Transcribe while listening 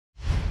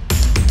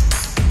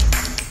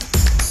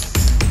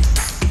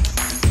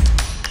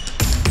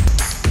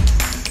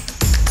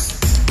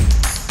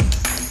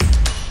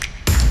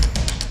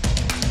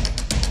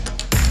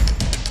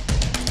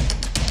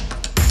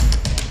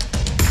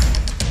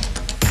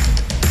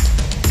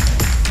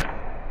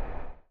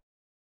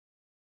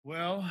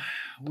Well,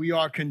 we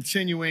are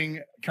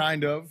continuing,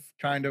 kind of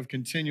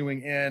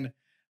continuing in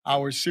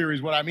our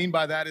series. What I mean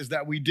by that is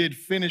that we did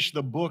finish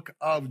the book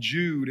of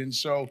Jude. And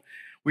so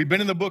we've been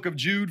in the book of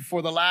Jude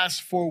for the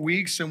last 4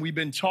 weeks, and we've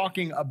been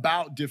talking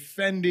about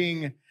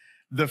defending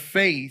the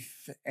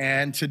faith.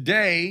 And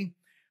today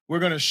we're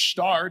going to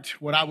start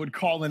what I would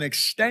call an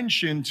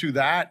extension to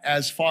that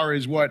as far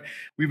as what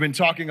we've been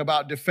talking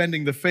about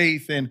defending the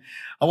faith. And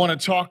I want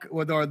to talk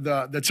with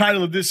the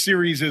title of this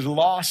series is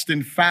Lost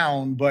and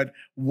Found, but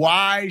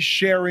why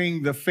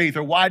sharing the faith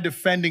or why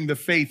defending the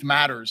faith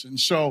matters. And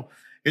so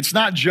it's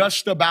not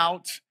just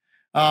about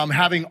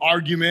having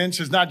arguments.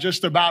 It's not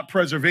just about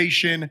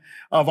preservation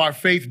of our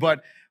faith,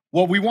 but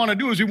what we want to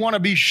do is we want to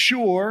be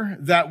sure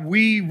that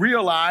we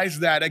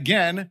realize that,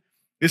 again,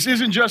 this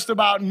isn't just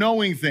about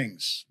knowing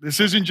things.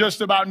 This isn't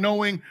just about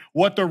knowing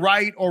what the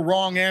right or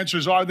wrong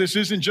answers are. This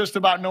isn't just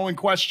about knowing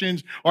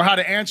questions or how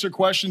to answer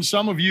questions.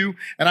 Some of you,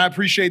 and I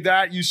appreciate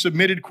that, you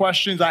submitted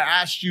questions. I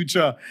asked you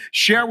to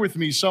share with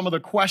me some of the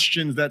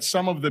questions that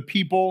some of the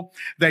people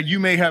that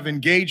you may have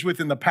engaged with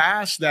in the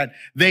past that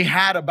they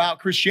had about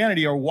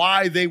Christianity or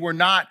why they were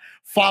not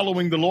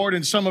following the Lord.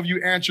 And some of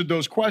you answered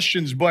those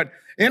questions. But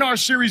in our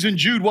series in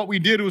Jude, what we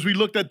did was we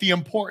looked at the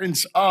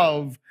importance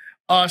of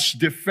us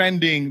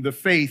defending the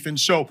faith. And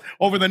so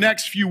over the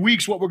next few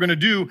weeks, what we're going to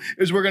do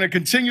is we're going to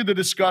continue the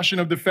discussion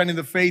of defending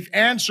the faith,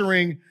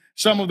 answering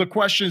some of the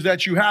questions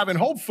that you have, and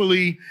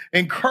hopefully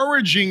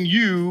encouraging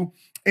you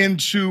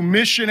into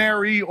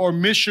missionary or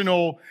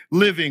missional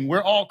living.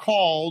 We're all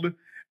called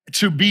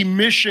to be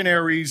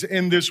missionaries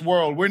in this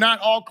world. We're not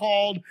all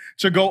called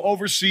to go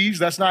overseas.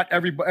 That's not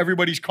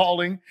everybody's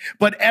calling,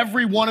 but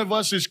every one of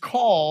us is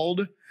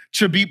called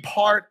to be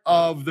part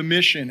of the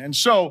mission. And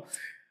so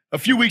a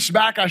few weeks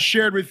back, I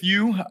shared with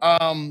you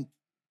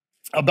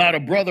about a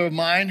brother of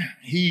mine.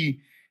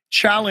 He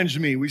challenged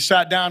me. We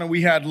sat down and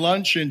we had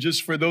lunch. And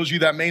just for those of you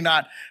that may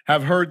not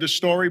have heard the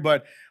story,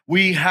 but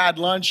we had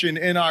lunch, and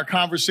in our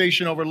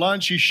conversation over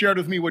lunch, he shared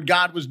with me what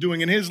God was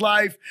doing in his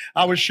life.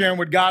 I was sharing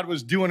what God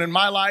was doing in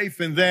my life.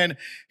 And then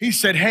he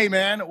said, "Hey,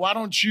 man, why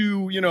don't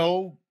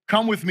you,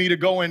 come with me to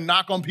go and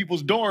knock on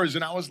people's doors?"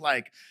 And I was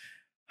like,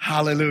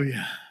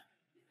 hallelujah.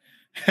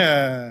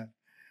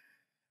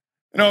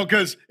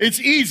 Because it's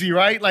easy,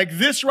 right? Like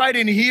this right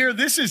in here,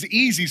 this is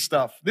easy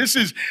stuff. This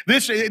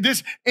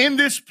in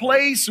this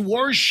place,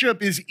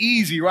 worship is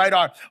easy, right?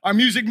 Our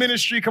music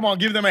ministry, come on,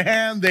 give them a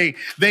hand.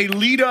 They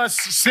lead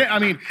us. I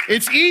mean,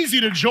 it's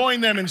easy to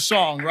join them in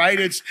song, right?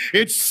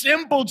 It's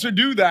simple to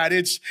do that.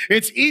 It's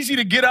easy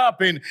to get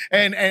up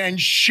and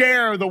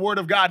share the word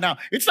of God. Now,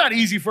 it's not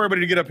easy for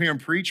everybody to get up here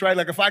and preach, right?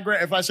 Like if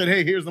I said,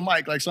 "Hey, here's the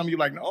mic," like some of you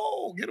like,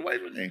 "No, get away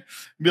from me."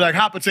 Be like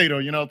hot potato,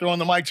 throwing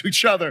the mic to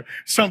each other,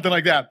 something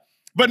like that.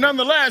 But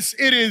nonetheless,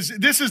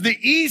 this is the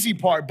easy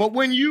part. But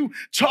when you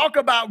talk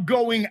about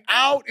going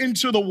out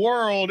into the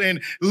world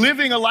and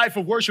living a life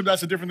of worship,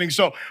 that's a different thing.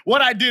 So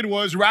what I did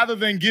was, rather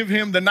than give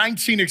him the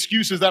 19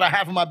 excuses that I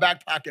have in my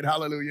back pocket,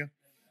 hallelujah,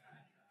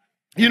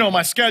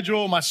 my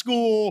schedule, my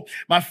school,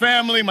 my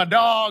family, my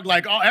dog,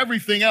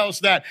 everything else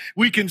that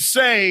we can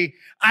say,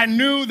 I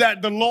knew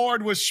that the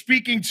Lord was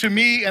speaking to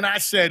me, and I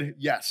said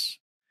yes.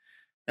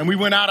 And we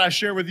went out. I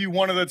shared with you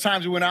one of the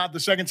times we went out. The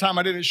second time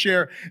I didn't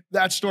share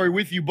that story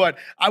with you. But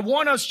I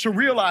want us to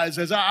realize,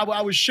 as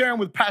I was sharing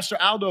with Pastor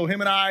Aldo, him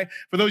and I,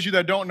 for those of you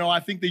that don't know, I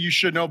think that you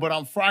should know, but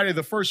on Friday,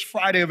 the first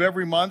Friday of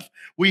every month,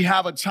 we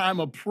have a time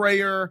of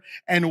prayer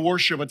and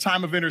worship, a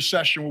time of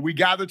intercession where we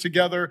gather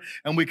together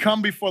and we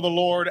come before the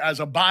Lord as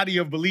a body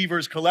of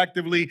believers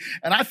collectively.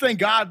 And I thank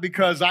God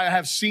because I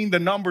have seen the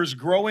numbers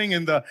growing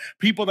and the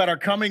people that are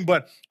coming,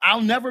 but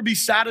I'll never be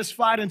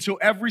satisfied until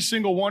every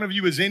single one of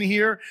you is in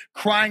here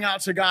crying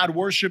out to God,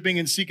 worshiping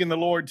and seeking the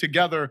Lord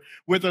together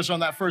with us on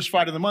that first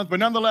Friday of the month. But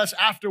nonetheless,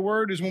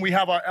 afterward is when we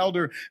have our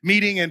elder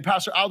meeting, and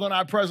Pastor Aldo and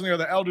I presently are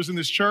the elders in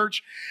this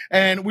church.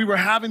 And we were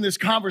having this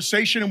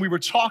conversation and we were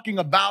talking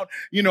about,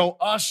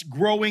 us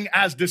growing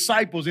as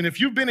disciples. And if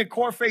you've been at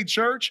Core Faith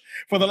Church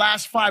for the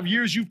last 5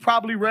 years, you've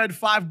probably read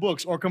 5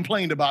 books or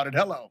complained about it.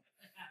 Hello.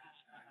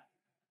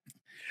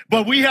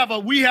 But we have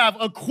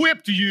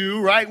equipped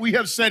you, right? We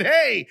have said,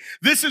 hey,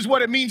 this is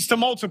what it means to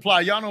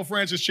multiply. Y'all know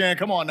Francis Chan.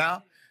 Come on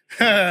now.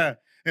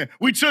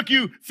 We took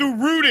you through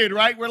Rooted,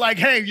 right? We're like,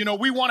 hey,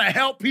 we want to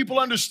help people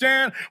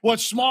understand what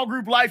small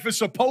group life is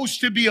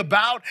supposed to be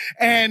about.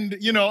 And,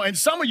 and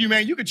some of you,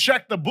 man, you could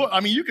check the book. I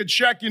mean, you could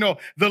check, the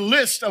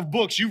list of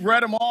books. You've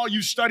read them all.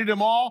 You studied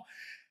them all.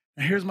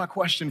 And here's my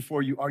question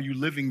for you. Are you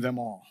living them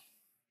all?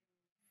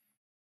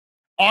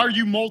 Are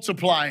you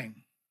multiplying?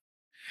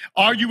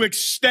 Are you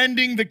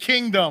extending the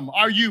kingdom?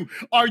 Are you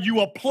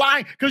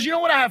applying? Because you know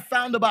what I have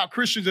found about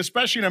Christians,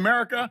 especially in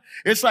America?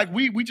 It's like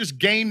we just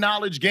gain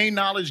knowledge.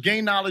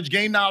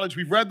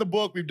 We've read the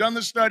book. We've done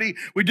the study.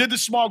 We did the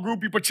small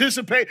group. We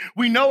participate.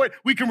 We know it.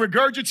 We can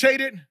regurgitate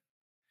it.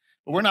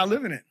 But we're not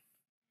living it.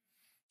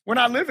 We're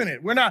not living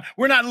it. We're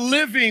not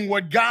living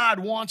what God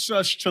wants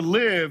us to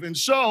live. And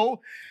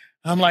so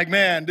I'm like,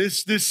 man,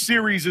 this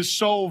series is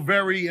so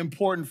very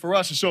important for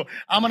us. And so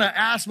I'm going to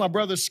ask my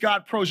brother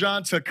Scott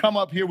Projan to come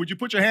up here. Would you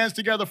put your hands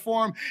together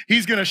for him?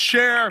 He's going to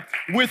share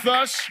with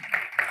us.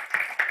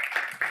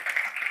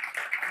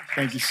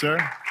 Thank you, sir.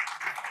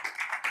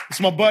 It's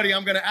my buddy.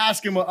 I'm going to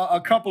ask him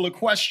a couple of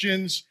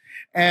questions.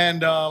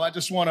 And I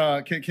just want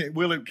to,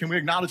 can we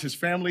acknowledge his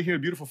family here?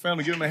 Beautiful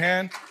family. Give him a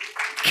hand.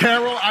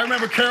 Carol. I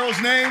remember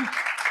Carol's name.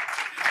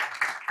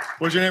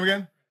 What's your name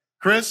again?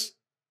 Chris?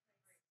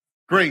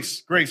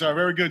 Grace. All right,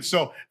 very good.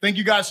 So thank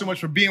you guys so much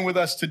for being with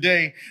us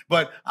today.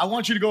 But I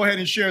want you to go ahead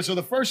and share. So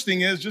the first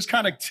thing is just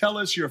kind of tell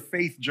us your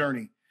faith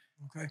journey.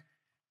 Okay.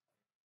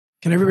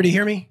 Can everybody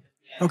hear me?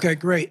 Okay,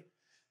 great.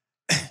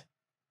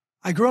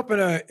 I grew up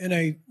in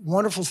a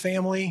wonderful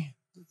family,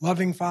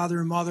 loving father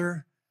and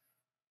mother,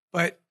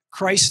 but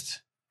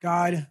Christ,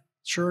 God,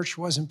 church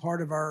wasn't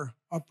part of our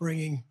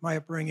upbringing, my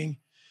upbringing.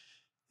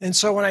 And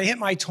so when I hit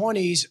my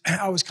 20s,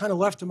 I was kind of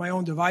left to my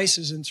own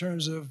devices in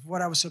terms of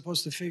what I was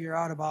supposed to figure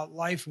out about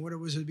life and what it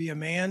was to be a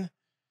man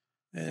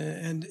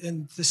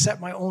and to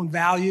set my own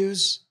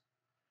values.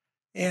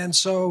 And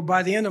so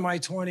by the end of my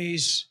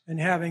 20s, and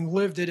having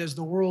lived it as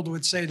the world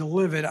would say to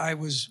live it, I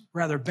was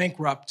rather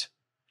bankrupt.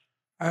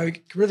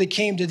 I really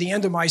came to the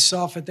end of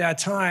myself at that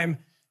time,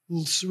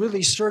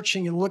 really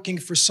searching and looking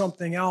for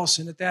something else.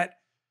 And at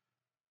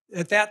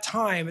that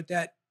time, at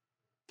that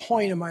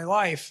point in my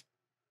life,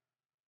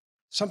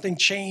 something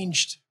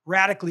changed,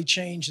 radically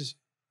changed.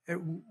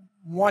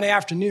 One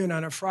afternoon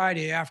on a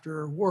Friday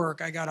after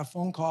work, I got a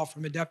phone call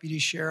from a deputy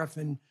sheriff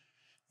in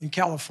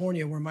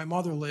California where my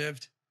mother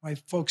lived. My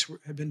folks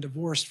had been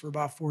divorced for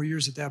about 4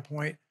 years at that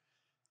point.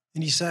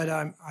 And he said,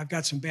 I've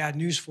got some bad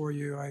news for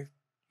you.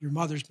 Your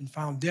mother's been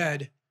found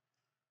dead.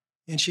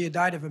 And she had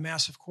died of a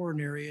massive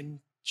coronary,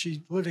 and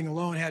she, living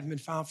alone, hadn't been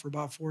found for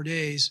about 4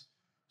 days.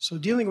 So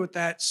dealing with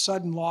that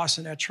sudden loss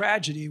and that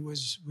tragedy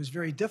was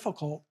very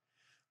difficult.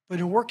 But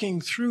in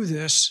working through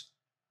this,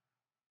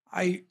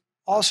 I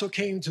also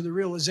came to the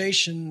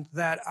realization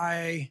that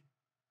I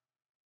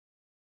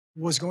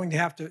was going to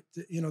have to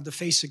the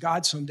face of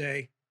God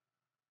someday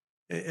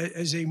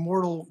as a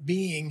mortal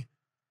being.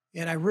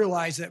 And I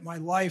realized that my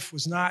life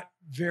was not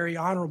very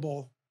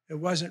honorable. It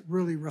wasn't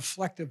really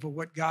reflective of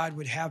what God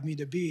would have me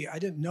to be. I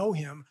didn't know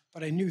him,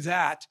 but I knew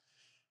that.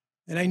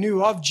 And I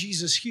knew of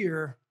Jesus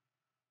here,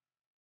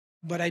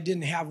 but I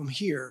didn't have him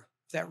here.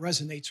 If that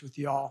resonates with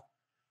y'all.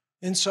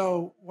 And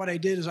so what I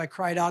did is I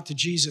cried out to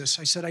Jesus.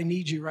 I said, I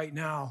need you right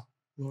now,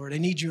 Lord. I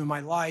need you in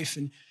my life.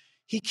 And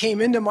he came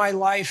into my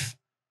life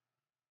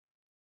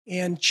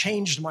and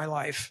changed my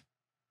life.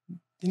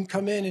 Didn't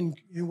come in and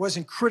it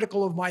wasn't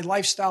critical of my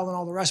lifestyle and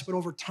all the rest, but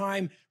over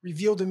time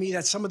revealed to me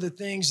that some of the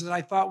things that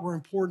I thought were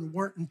important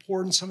weren't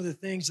important. Some of the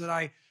things that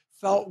I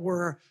felt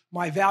were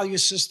my value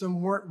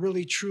system weren't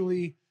really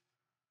truly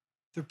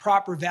the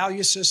proper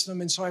value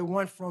system. And so I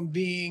went from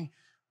being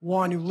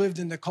one who lived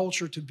in the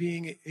culture to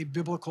being a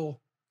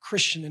biblical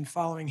Christian and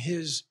following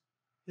his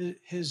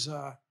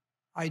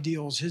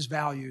ideals, his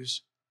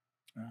values.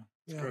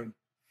 Yeah. Good.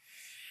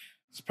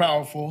 It's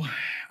powerful.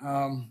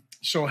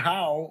 So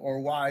how or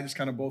why, this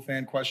kind of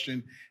both-and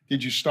question,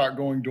 did you start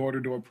going door to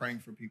door praying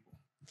for people?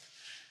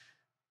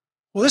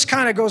 Well, this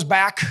kind of goes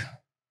back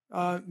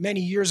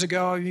many years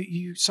ago.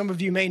 Some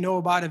of you may know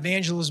about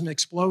Evangelism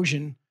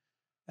Explosion.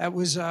 That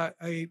was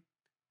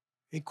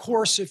a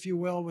course, if you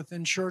will,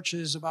 within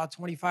churches about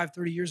 25,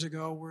 30 years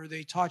ago where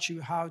they taught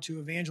you how to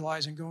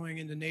evangelize and going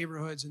into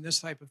neighborhoods and this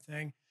type of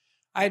thing.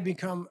 I had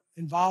become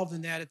involved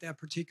in that at that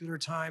particular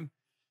time,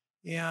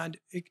 and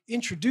it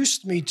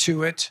introduced me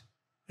to it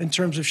in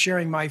terms of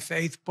sharing my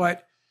faith.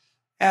 But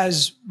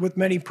as with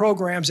many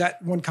programs,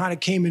 that one kind of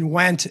came and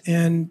went,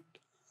 and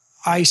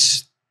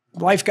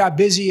life got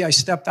busy. I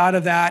stepped out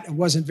of that. I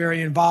wasn't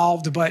very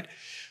involved. But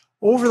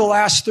over the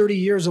last 30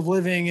 years of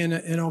living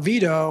in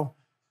Oviedo,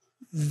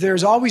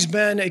 there's always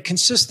been a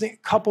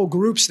consistent couple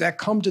groups that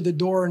come to the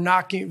door,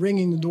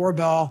 ringing the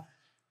doorbell,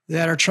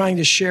 that are trying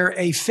to share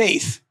a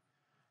faith.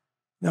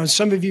 Now,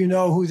 some of you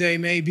know who they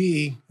may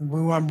be,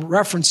 who I'm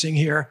referencing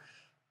here.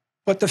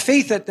 But the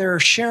faith that they're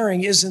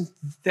sharing isn't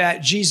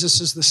that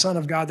Jesus is the Son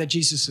of God, that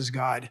Jesus is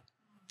God.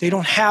 They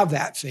don't have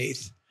that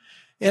faith.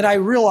 And I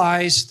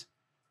realized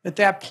at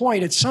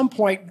some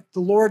point, the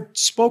Lord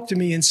spoke to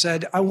me and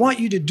said, I want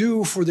you to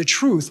do for the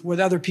truth what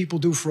other people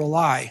do for a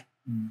lie.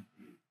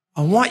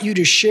 I want you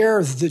to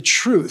share the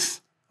truth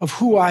of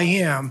who I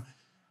am.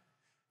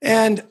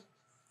 And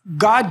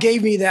God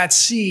gave me that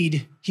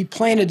seed. He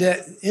planted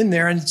it in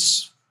there, and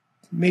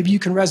maybe you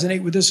can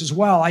resonate with this as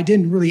well. I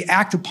didn't really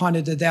act upon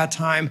it at that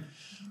time.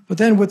 But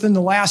then within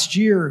the last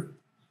year,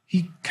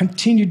 he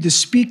continued to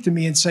speak to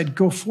me and said,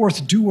 go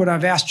forth, do what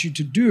I've asked you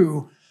to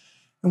do.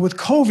 And with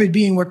COVID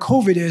being what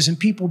COVID is, and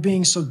people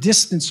being so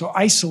distant, so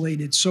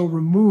isolated, so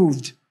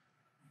removed,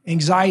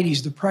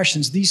 anxieties,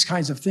 depressions, these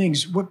kinds of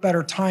things, what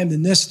better time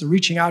than this to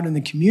reaching out in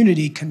the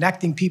community,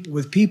 connecting people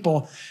with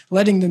people,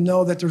 letting them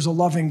know that there's a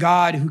loving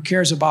God who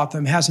cares about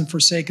them, hasn't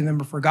forsaken them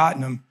or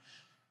forgotten them.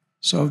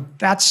 So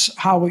that's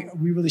how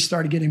we really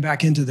started getting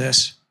back into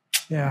this.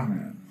 Yeah.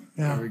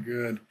 Very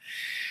good.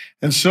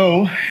 And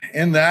so,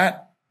 in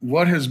that,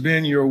 what has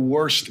been your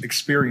worst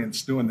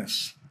experience doing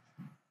this?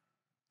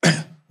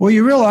 Well,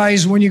 you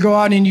realize when you go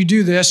out and you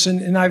do this,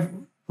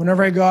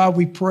 whenever I go out,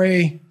 we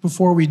pray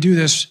before we do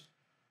this,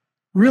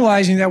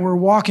 realizing that we're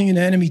walking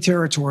into enemy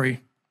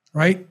territory,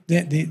 right?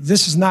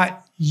 This is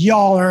not,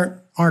 y'all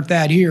aren't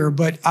that here,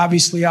 but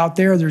obviously out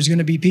there's going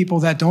to be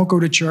people that don't go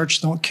to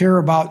church, don't care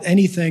about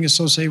anything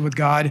associated with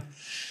God.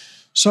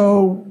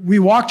 So we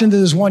walked into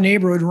this one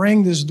neighborhood,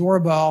 rang this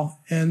doorbell,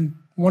 and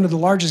one of the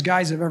largest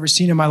guys I've ever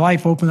seen in my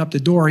life opened up the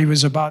door. He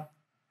was about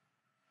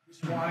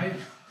this wide.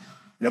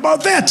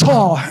 About that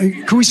tall.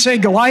 Can we say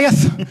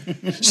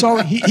Goliath? So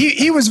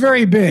he was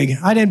very big.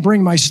 I didn't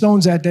bring my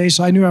stones that day,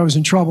 so I knew I was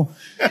in trouble.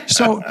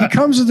 So he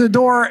comes to the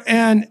door,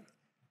 and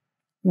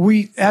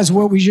as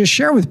what we just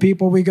share with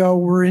people, we go,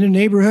 we're in a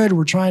neighborhood.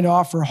 We're trying to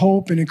offer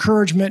hope and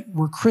encouragement.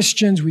 We're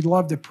Christians. We'd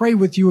love to pray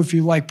with you if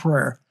you like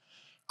prayer.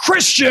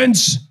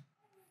 Christians!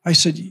 I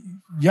said,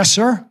 yes,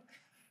 sir.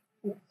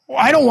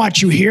 I don't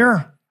want you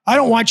here. I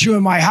don't want you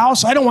in my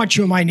house. I don't want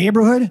you in my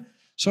neighborhood.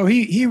 So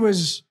he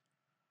was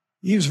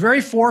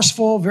very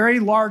forceful, very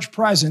large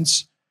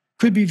presence,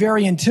 could be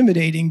very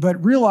intimidating,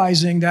 but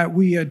realizing that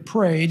we had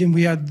prayed and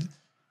we had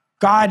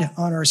God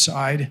on our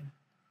side,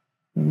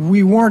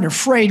 we weren't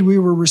afraid, we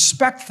were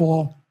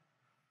respectful.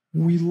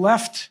 We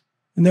left,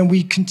 and then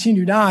we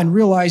continued on,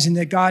 realizing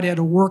that God had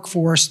a work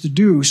for us to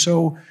do.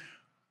 So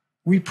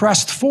we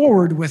pressed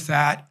forward with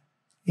that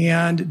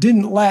and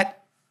didn't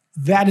let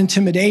that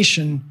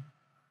intimidation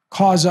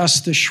cause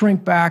us to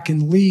shrink back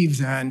and leave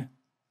then.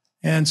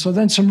 And so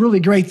then some really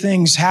great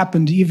things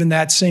happened even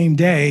that same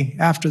day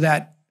after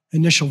that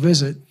initial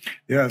visit.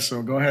 Yeah,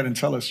 so go ahead and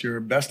tell us your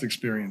best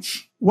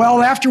experience.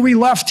 Well, after we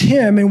left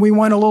him and we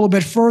went a little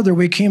bit further,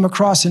 we came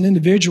across an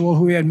individual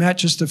who we had met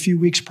just a few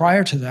weeks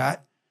prior to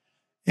that.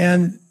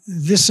 And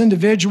this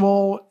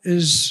individual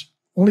is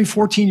only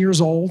 14 years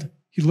old.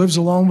 He lives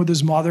alone with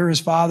his mother. His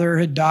father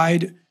had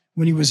died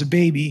when he was a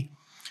baby.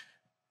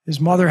 His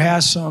mother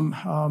has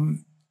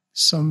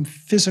some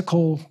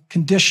physical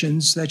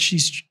conditions that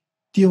she's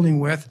dealing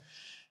with.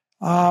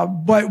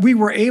 But we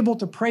were able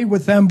to pray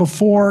with them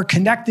before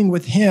connecting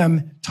with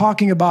him,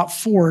 talking about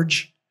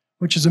Forge,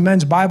 which is a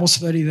men's Bible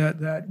study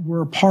that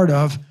we're a part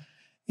of.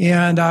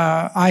 And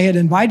I had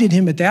invited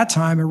him at that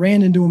time. I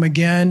ran into him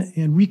again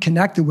and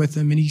reconnected with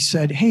him. And he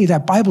said, hey,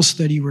 that Bible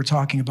study you were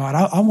talking about,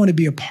 I want to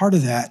be a part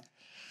of that.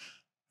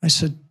 I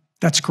said,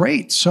 that's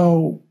great.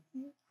 So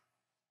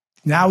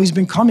now he's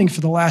been coming for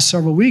the last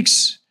several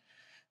weeks.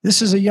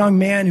 This is a young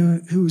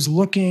man who's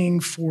looking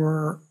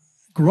for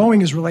growing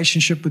his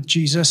relationship with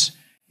Jesus,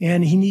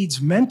 and he needs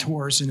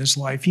mentors in his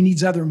life. He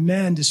needs other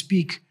men to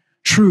speak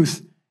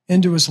truth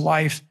into his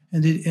life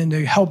and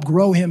to help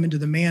grow him into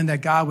the man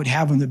that God would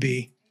have him to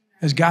be.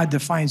 As God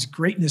defines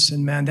greatness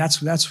in men,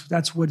 that's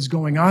what is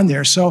going on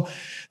there. So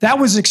that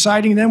was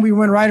exciting. Then we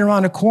went right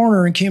around a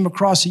corner and came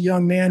across a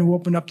young man who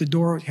opened up the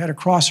door, had a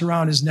cross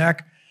around his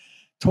neck,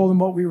 told him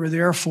what we were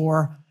there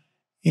for.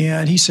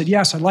 And he said,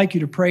 yes, I'd like you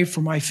to pray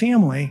for my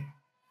family.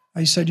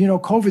 I said,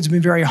 COVID's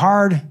been very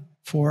hard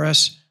for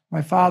us.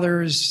 My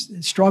father is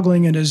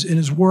struggling in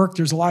his work.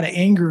 There's a lot of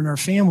anger in our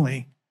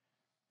family.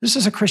 This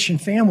is a Christian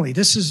family.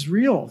 This is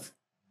real,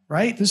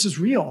 right? This is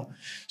real.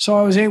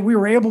 So we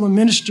were able to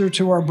minister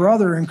to our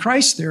brother in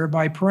Christ there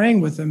by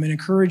praying with him and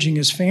encouraging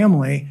his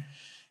family.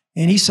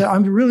 And he said,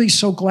 I'm really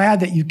so glad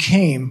that you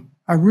came.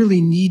 I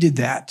really needed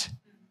that.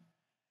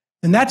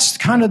 And that's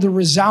kind of the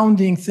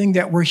resounding thing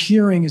that we're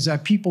hearing, is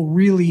that people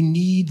really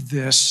need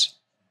this.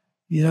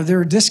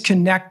 They're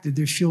disconnected.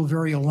 They feel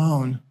very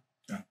alone.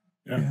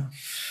 Yeah.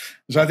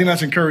 So I think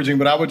that's encouraging,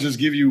 but I would just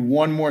give you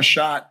one more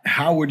shot.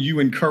 How would you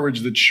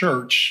encourage the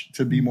church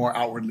to be more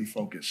outwardly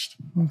focused?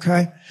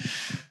 Okay.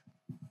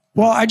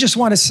 Well, I just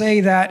want to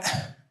say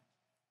that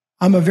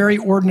I'm a very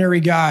ordinary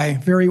guy,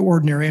 very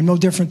ordinary. I'm no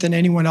different than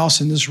anyone else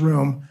in this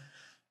room.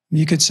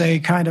 You could say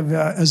kind of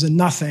as a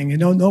nothing.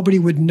 Nobody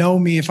would know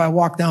me if I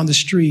walked down the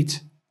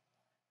street.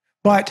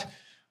 But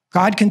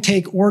God can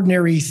take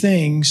ordinary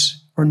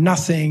things or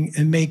nothing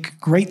and make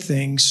great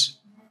things.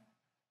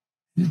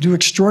 Do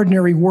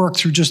extraordinary work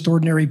through just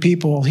ordinary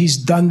people. He's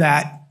done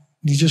that.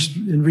 He's just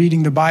in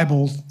reading the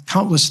Bible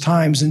countless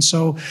times. And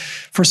so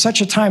for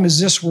such a time as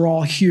this, we're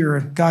all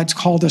here. God's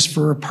called us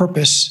for a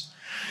purpose.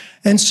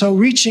 And so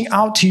reaching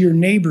out to your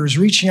neighbors,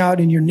 reaching out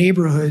in your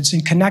neighborhoods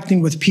and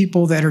connecting with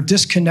people that are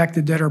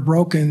disconnected, that are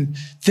broken,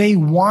 they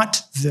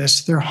want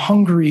this. They're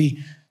hungry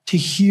to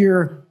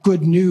hear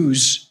good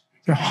news.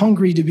 They're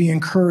hungry to be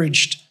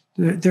encouraged.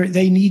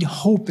 They need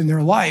hope in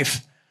their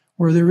life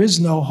where there is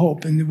no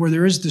hope and where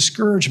there is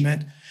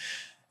discouragement.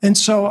 And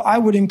so I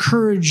would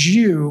encourage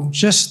you,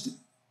 just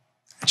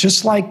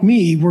like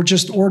me, we're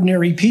just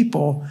ordinary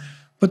people,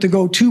 but to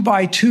go 2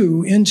 by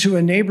 2 into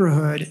a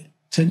neighborhood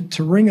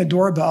to ring a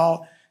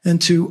doorbell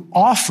and to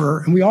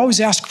offer, and we always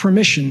ask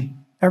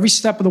permission every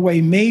step of the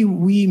way, may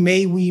we,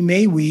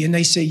 and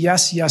they say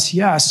yes, yes,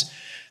 yes.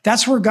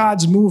 That's where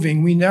God's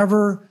moving. We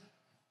never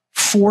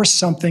force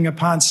something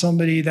upon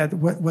somebody that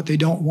what they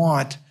don't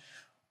want.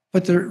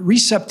 but the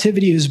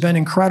receptivity has been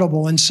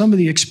incredible. And some of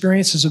the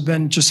experiences have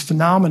been just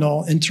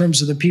phenomenal in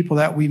terms of the people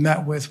that we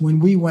met with. When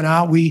we went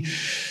out, we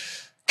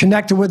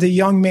connected with a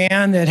young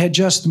man that had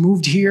just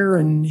moved here,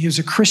 and he was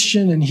a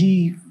Christian, and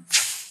he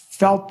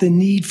felt the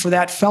need for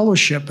that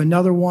fellowship.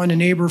 Another one, a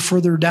neighbor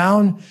further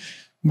down,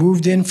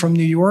 moved in from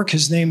New York.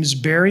 His name is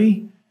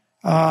Barry,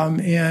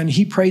 and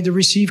he prayed to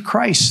receive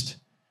Christ.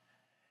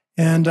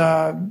 And,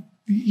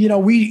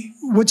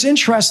 what's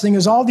interesting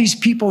is all these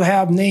people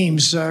have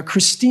names.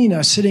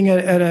 Christina sitting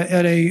at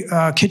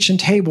a kitchen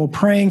table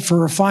praying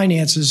for her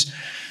finances.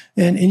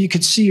 And you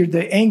could see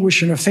the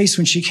anguish in her face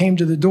when she came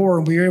to the door,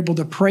 and we were able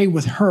to pray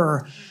with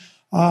her.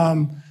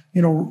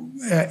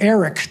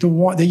 Eric,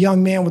 the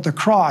young man with the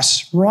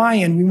cross.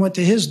 Ryan, we went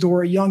to his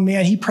door, a young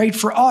man. He prayed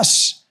for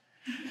us.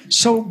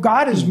 So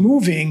God is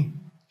moving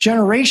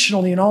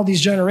generationally in all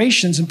these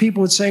generations. And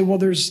people would say, well,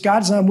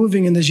 God's not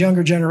moving in this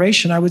younger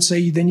generation. I would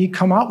say, then you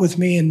come out with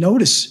me and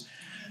notice.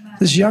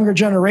 This younger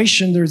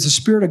generation, the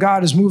Spirit of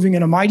God is moving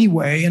in a mighty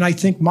way. And I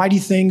think mighty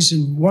things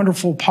and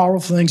wonderful,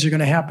 powerful things are going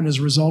to happen as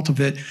a result of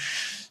it.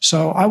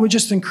 So I would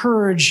just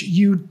encourage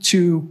you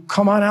to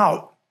come on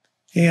out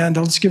and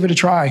let's give it a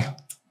try.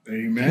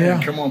 Amen.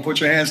 Yeah. Come on, put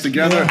your hands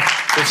together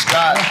for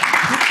Scott.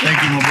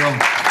 Thank you, my bro.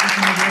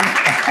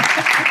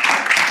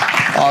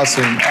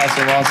 Awesome.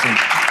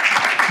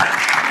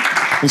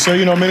 And so,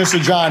 Minister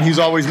John, he's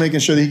always making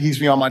sure that he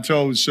keeps me on my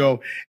toes. So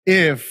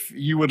if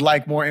you would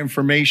like more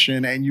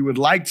information and you would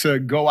like to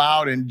go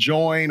out and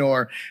join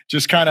or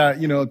just kind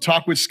of,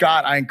 talk with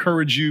Scott, I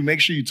encourage you, make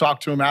sure you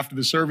talk to him after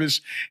the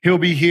service. He'll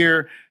be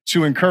here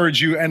to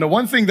encourage you. And the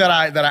one thing that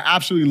I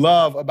absolutely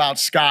love about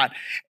Scott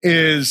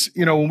is,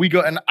 when we go,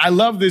 and I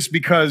love this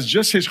because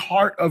just his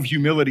heart of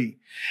humility.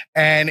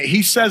 And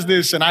he says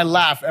this, and I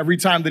laugh every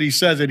time that he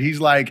says it. He's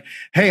like,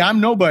 hey,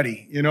 I'm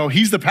nobody.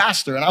 He's the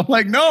pastor. And I'm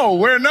like, no,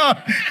 we're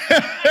not.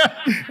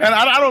 And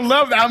I don't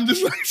love that. I'm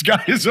just like, this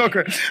guy is so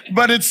great.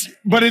 But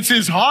it's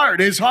his heart.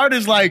 His heart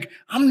is like,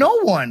 I'm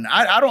no one.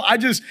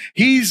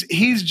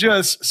 He's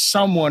just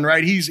someone,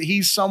 right?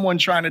 He's someone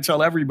trying to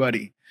tell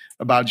everybody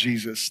about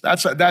Jesus.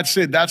 That's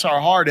it. That's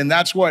our heart. And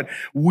that's what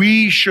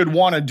we should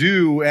want to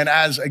do. And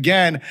as,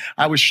 again,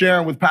 I was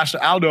sharing with Pastor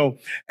Aldo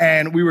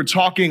and we were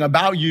talking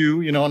about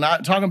you,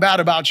 not talking bad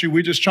about you.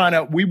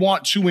 We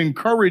want to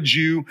encourage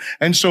you.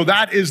 And so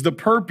that is the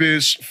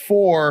purpose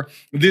for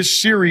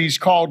this series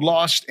called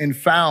Lost and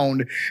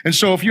Found. And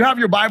so if you have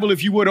your Bible,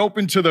 if you would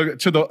open to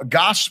the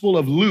Gospel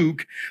of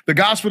Luke,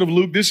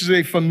 this is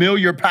a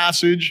familiar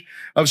passage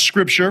of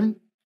Scripture.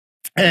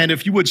 And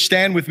if you would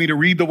stand with me to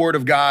read the Word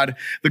of God,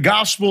 the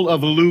Gospel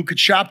of Luke,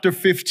 chapter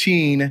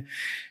 15,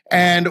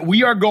 and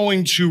we are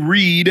going to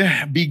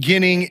read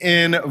beginning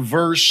in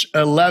verse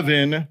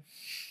 11,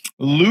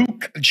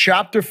 Luke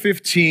chapter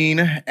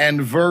 15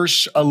 and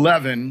verse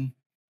 11.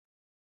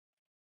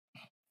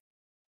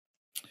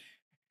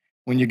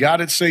 When you got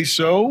it, say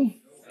so.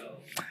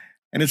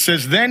 And it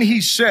says, then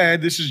he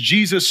said, this is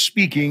Jesus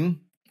speaking,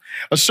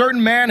 a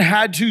certain man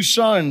had 2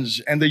 sons,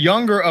 and the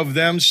younger of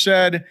them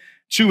said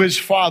to his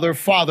father,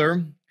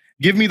 Father,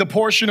 give me the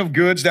portion of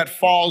goods that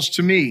falls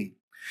to me.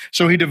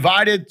 So he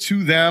divided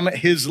to them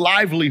his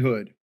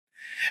livelihood.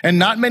 And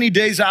not many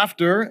days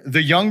after,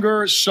 the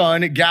younger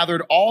son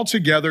gathered all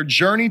together,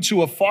 journeyed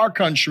to a far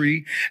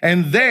country,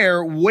 and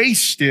there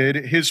wasted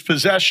his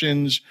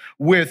possessions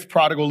with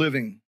prodigal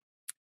living.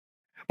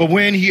 But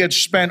when he had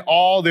spent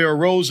all, there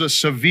arose a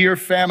severe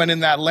famine in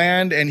that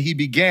land, and he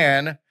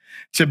began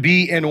to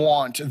be in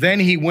want. Then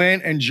he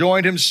went and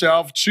joined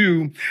himself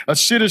to a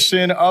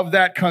citizen of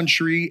that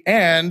country,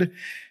 and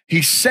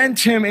he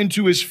sent him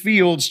into his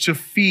fields to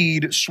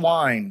feed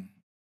swine.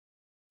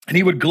 And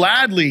he would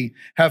gladly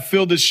have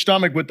filled his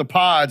stomach with the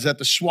pods that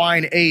the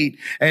swine ate,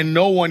 and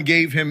no one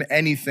gave him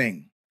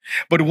anything.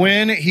 But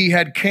when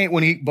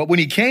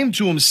he came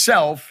to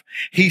himself,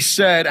 he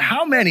said,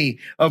 how many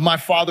of my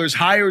father's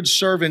hired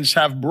servants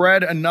have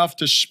bread enough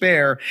to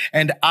spare,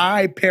 and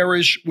I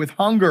perish with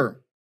hunger?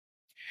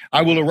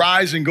 I will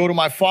arise and go to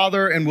my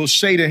father and will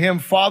say to him,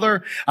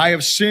 Father, I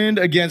have sinned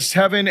against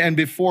heaven and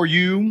before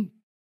you.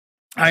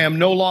 I am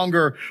no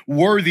longer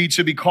worthy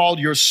to be called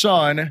your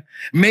son.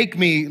 Make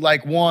me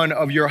like one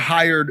of your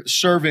hired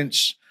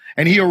servants.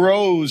 And he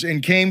arose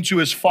and came to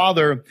his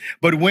father.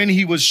 But when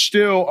he was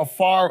still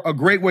a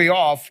great way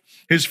off,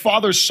 his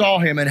father saw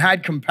him and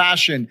had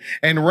compassion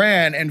and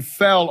ran and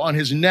fell on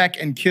his neck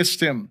and kissed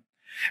him.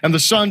 And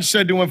the son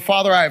said to him,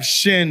 Father, I have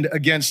sinned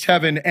against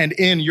heaven and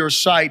in your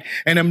sight,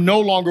 and am no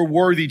longer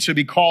worthy to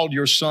be called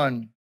your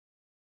son.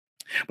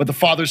 But the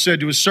father said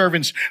to his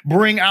servants,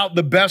 bring out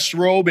the best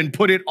robe and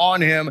put it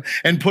on him,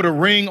 and put a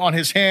ring on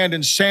his hand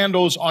and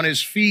sandals on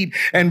his feet,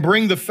 and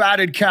bring the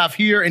fatted calf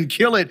here and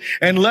kill it,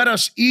 and let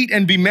us eat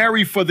and be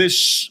merry, for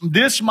this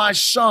my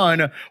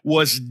son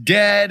was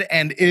dead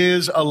and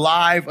is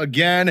alive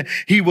again.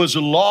 He was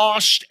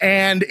lost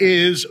and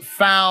is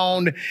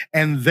found,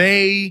 and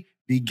they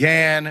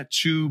began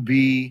to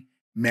be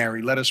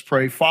merry. Let us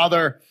pray.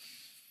 Father,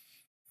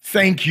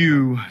 thank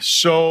you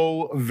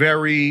so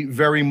very,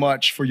 very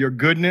much for your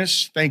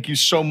goodness. Thank you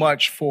so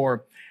much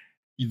for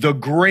the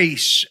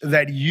grace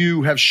that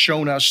you have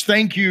shown us.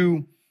 Thank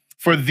you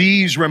for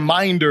these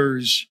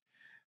reminders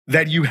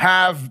that you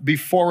have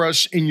before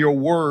us in your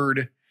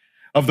word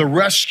of the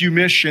rescue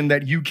mission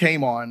that you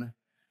came on.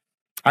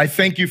 I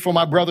thank you for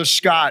my brother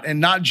Scott, and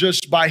not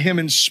just by him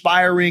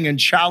inspiring and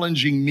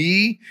challenging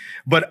me,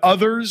 but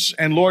others,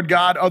 and Lord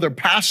God, other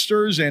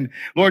pastors, and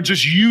Lord,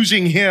 just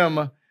using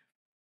him.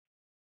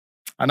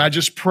 And I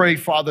just pray,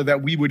 Father,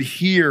 that we would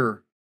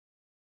hear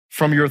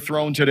from your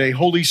throne today.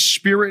 Holy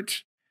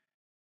Spirit,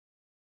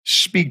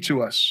 speak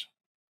to us.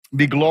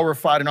 Be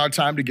glorified in our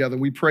time together.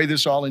 We pray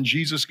this all in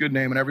Jesus' good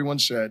name. And everyone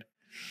said,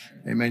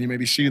 amen. You may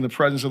be seated in the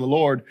presence of the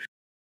Lord.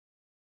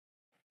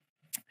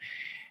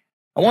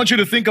 I want you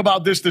to think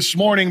about this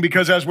morning,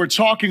 because as we're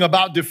talking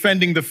about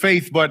defending the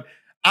faith, but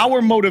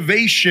our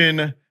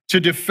motivation to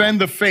defend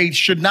the faith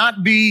should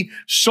not be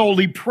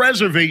solely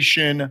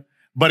preservation,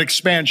 but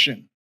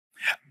expansion.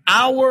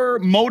 Our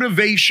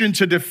motivation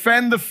to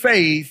defend the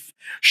faith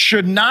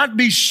should not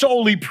be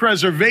solely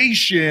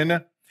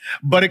preservation,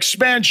 but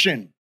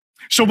expansion.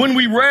 So when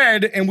we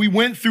read and we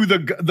went through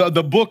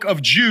the book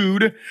of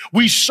Jude,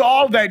 we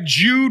saw that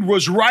Jude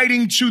was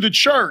writing to the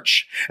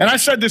church. And I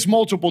said this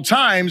multiple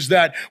times,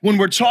 that when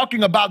we're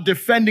talking about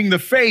defending the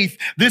faith,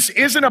 this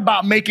isn't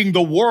about making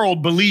the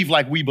world believe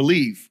like we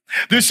believe.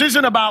 This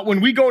isn't about,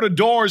 when we go to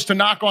doors to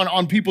knock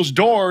on people's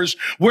doors,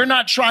 we're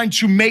not trying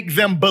to make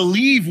them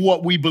believe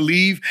what we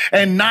believe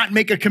and not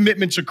make a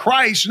commitment to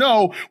Christ.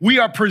 No, we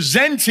are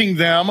presenting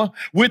them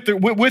with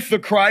the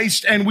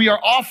Christ, and we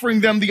are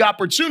offering them the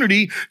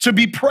opportunity to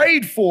be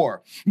prayed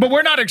for. But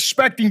we're not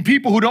expecting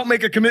people who don't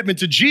make a commitment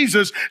to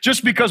Jesus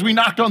just because we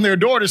knocked on their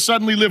door to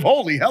suddenly live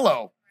holy.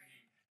 Hello.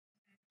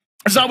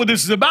 That's not what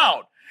this is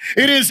about.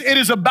 It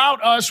is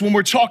about us when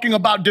we're talking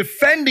about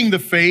defending the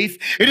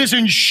faith. It is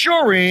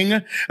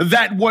ensuring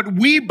that what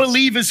we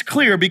believe is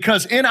clear,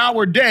 because in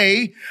our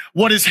day,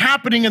 what is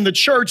happening in the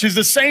church is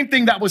the same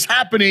thing that was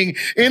happening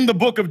in the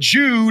book of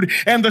Jude,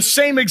 and the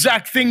same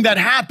exact thing that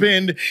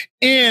happened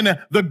in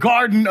the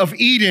Garden of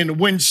Eden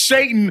when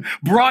Satan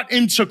brought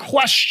into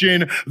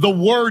question the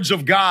words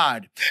of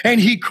God.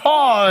 And he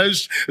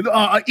caused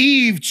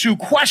Eve to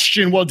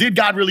question, well, did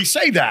God really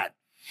say that?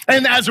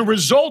 And as a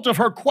result of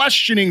her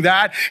questioning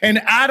that,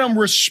 and Adam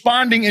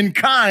responding in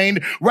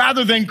kind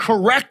rather than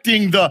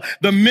correcting the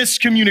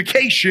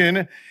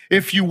miscommunication,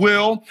 if you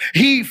will,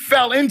 he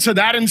fell into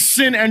that, and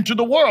sin entered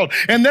the world.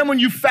 And then when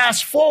you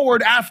fast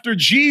forward, after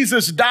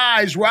Jesus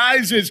dies,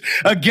 rises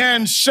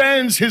again,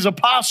 sends his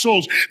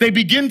apostles, they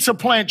begin to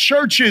plant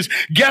churches.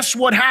 Guess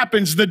what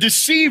happens? The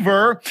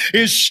deceiver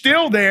is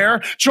still there,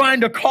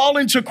 trying to call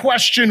into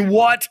question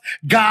what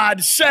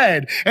God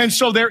said. And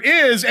so there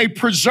is a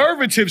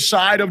preservative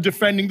side of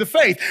defending the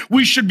faith.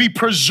 We should be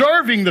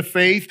preserving the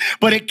faith,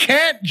 but it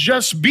can't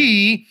just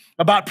be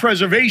about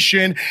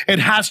preservation. It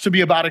has to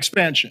be about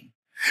expansion.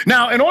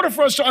 Now, in order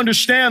for us to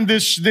understand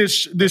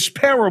this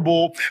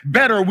parable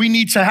better, we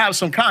need to have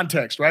some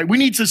context, right? We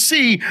need to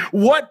see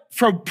what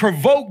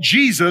provoked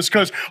Jesus,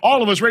 because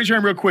all of us, raise your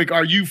hand real quick.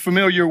 Are you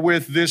familiar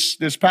with this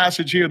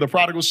passage here, the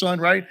prodigal son,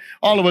 right?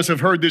 All of us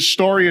have heard this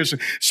story in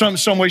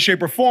some way,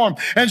 shape, or form.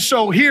 And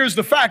so here's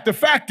the fact. The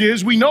fact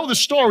is, we know the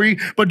story,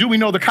 but do we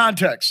know the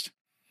context?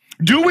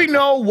 Do we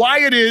know why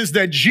it is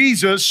that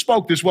Jesus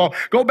spoke this? Well,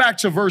 go back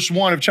to verse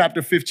 1 of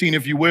chapter 15,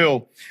 if you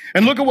will,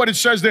 and look at what it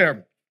says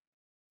there.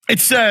 It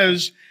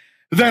says,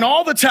 then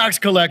all the tax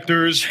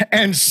collectors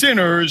and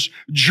sinners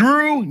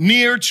drew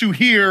near to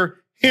hear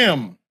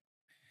him.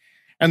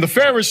 And the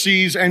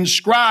Pharisees and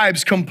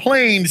scribes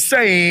complained,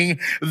 saying,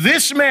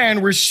 this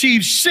man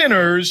receives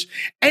sinners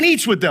and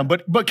eats with them.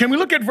 But can we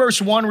look at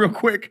verse 1 real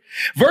quick?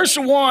 Verse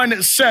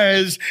 1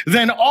 says,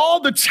 then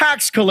all the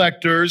tax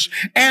collectors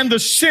and the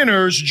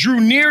sinners drew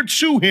near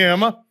to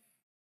him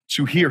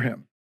to hear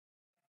him.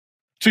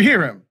 To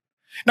hear him.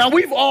 Now,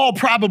 we've all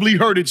probably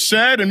heard it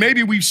said, and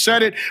maybe we've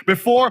said it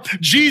before,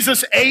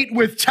 Jesus ate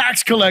with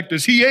tax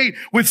collectors. He ate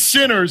with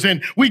sinners,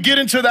 and we get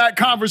into that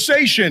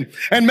conversation.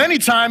 And many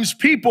times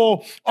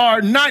people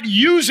are not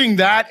using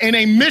that in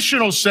a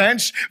missional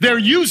sense. They're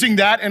using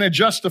that in a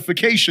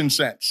justification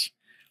sense.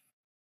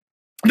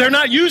 They're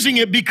not using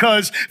it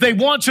because they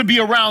want to be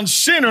around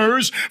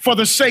sinners for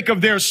the sake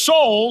of their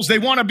souls. They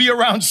want to be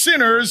around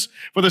sinners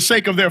for the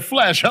sake of their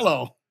flesh.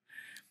 Hello.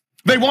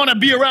 They want to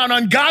be around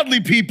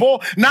ungodly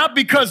people, not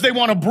because they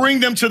want to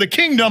bring them to the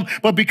kingdom,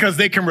 but because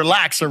they can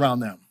relax around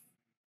them.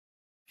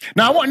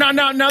 Now,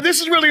 this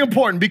is really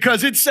important,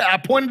 because I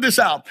pointed this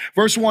out.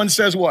 Verse 1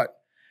 says what?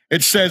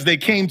 It says they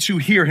came to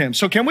hear him.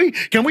 So can we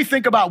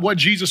think about what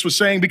Jesus was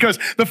saying? Because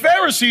the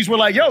Pharisees were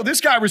like, yo,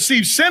 this guy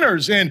receives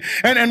sinners. And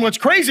what's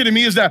crazy to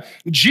me is that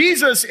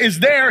Jesus is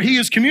there. He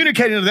is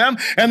communicating to them.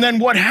 And then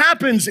what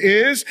happens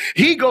is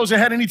he goes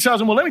ahead and he tells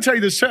them, well, let me tell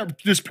you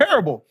this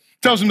parable.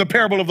 Tells them the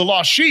parable of the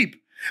lost sheep.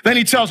 Then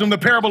he tells them the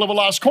parable of a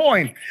lost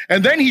coin.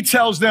 And then he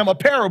tells them a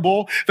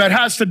parable that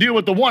has to deal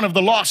with the one of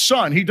the lost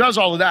son. He does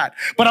all of that.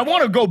 But I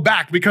want to go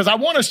back, because I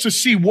want us to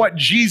see what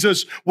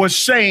Jesus was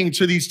saying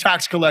to these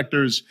tax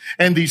collectors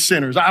and these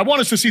sinners. I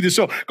want us to see this.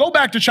 So go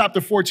back to chapter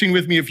 14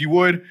 with me, if you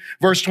would,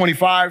 verse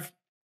 25.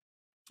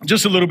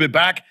 just a little bit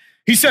back.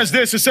 He says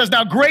this, it says,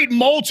 now great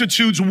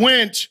multitudes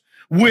went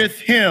with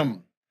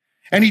him.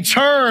 And he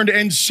turned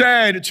and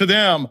said to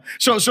them,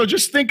 so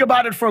just think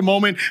about it for a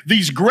moment.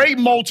 These great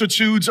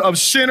multitudes of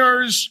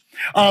sinners,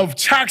 of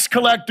tax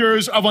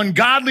collectors, of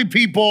ungodly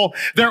people,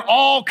 they're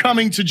all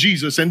coming to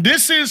Jesus. And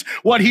this is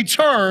what he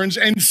turns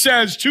and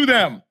says to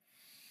them.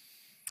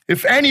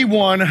 If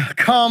anyone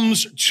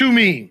comes to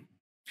me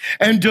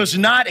and does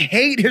not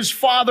hate his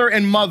father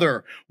and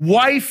mother,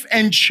 wife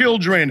and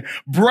children,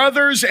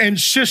 brothers and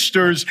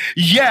sisters,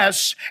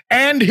 yes,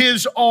 and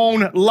his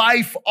own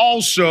life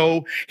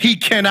also, he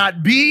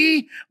cannot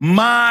be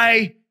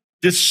my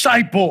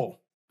disciple.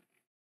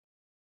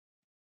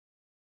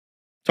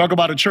 Talk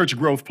about a church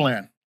growth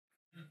plan.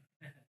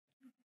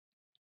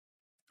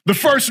 The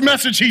first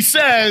message he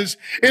says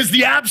is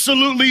the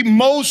absolutely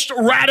most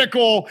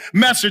radical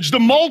message. The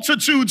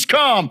multitudes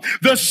come,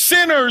 the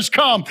sinners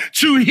come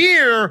to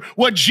hear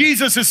what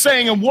Jesus is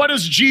saying. And what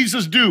does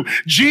Jesus do?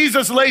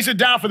 Jesus lays it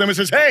down for them and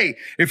says, hey,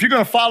 if you're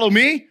going to follow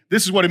me,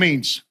 this is what it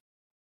means.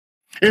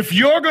 If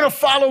you're going to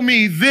follow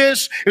me,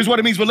 this is what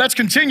it means. But let's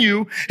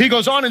continue. He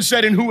goes on and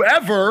said, and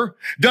whoever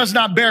does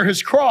not bear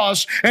his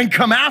cross and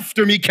come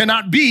after me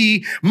cannot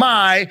be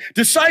my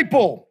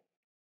disciple.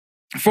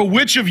 For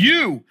which of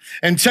you,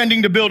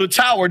 intending to build a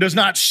tower, does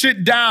not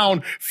sit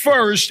down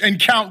first and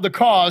count the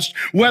cost,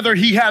 whether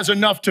he has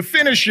enough to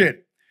finish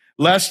it?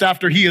 Lest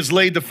after he has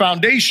laid the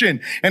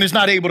foundation and is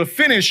not able to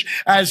finish,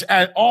 as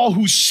all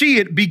who see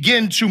it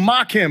begin to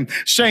mock him,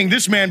 saying,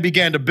 this man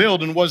began to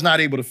build and was not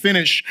able to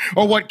finish.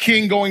 Or what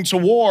king going to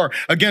war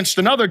against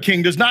another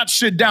king does not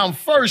sit down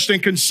first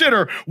and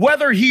consider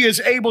whether he is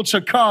able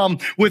to come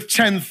with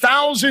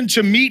 10,000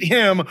 to meet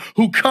him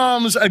who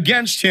comes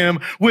against him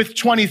with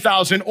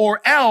 20,000?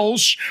 Or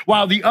else,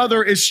 while the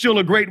other is still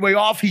a great way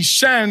off, he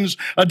sends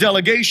a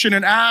delegation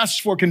and asks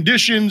for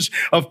conditions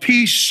of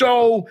peace.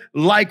 So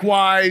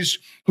likewise,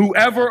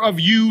 whoever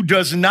of you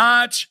does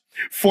not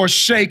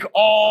forsake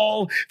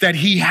all that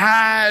he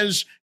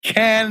has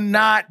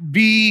cannot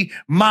be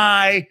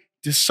my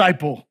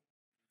disciple.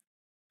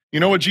 You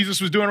know what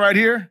Jesus was doing right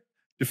here?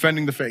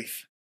 Defending the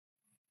faith.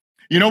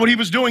 You know what he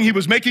was doing? He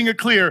was making it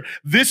clear,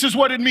 this is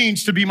what it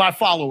means to be my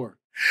follower.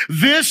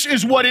 This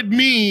is what it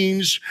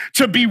means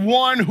to be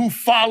one who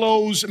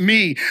follows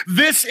me.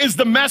 This is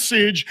the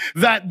message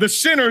that the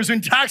sinners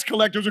and tax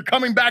collectors are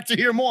coming back to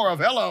hear more of.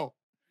 Hello.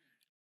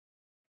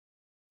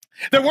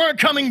 They weren't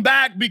coming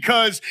back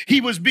because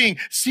he was being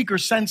seeker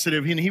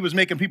sensitive and he was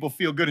making people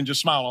feel good and just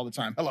smile all the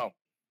time. Hello.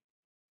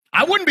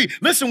 I wouldn't be.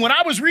 Listen, when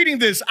I was reading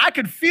this, I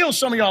could feel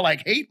some of y'all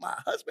like, hate my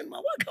husband, my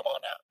wife. Come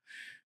on now.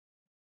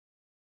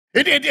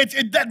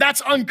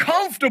 That's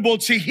uncomfortable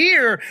to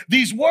hear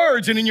these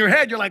words. And in your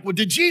head, you're like, well,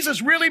 did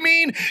Jesus really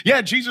mean?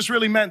 Yeah, Jesus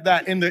really meant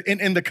that in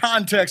the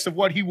context of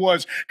what he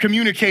was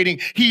communicating.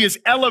 He is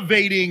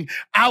elevating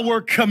our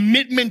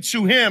commitment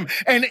to him.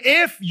 And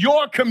if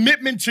your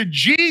commitment to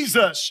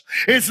Jesus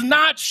is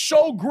not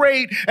so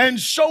great and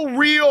so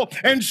real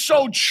and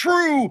so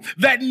true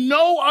that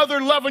no other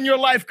love in your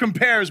life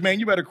compares, man,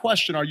 you better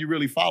question, are you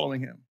really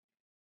following him?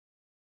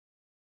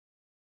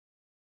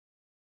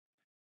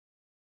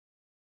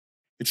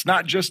 It's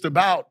not just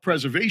about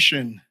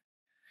preservation.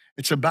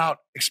 It's about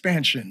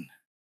expansion.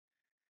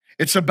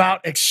 It's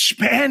about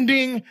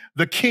expanding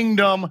the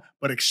kingdom,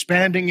 but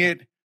expanding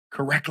it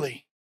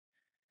correctly.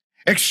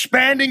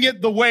 Expanding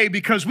it the way,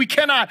 because we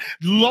cannot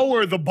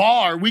lower the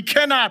bar. We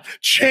cannot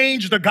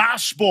change the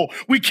gospel.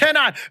 We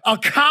cannot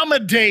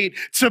accommodate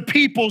to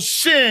people's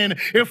sin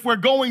if we're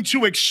going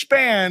to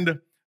expand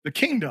the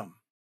kingdom.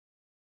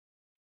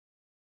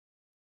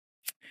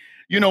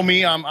 You know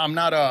me, I'm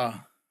not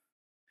a...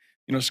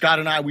 You know, Scott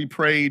and I, we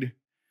prayed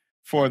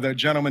for the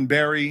gentleman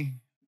Barry,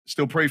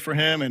 still pray for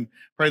him and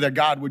pray that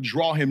God would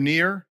draw him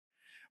near.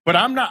 But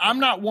I'm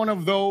not one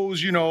of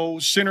those, you know,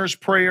 sinner's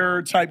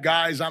prayer type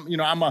guys. I'm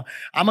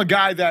a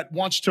guy that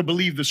wants to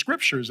believe the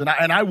scriptures. And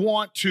I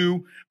want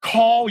to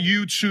call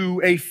you to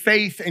a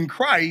faith in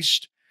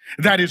Christ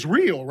that is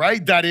real,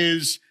 right? That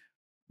is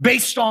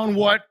based on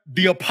what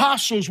the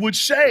apostles would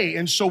say.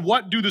 And so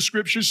what do the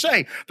scriptures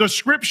say? The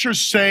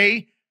scriptures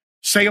say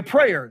a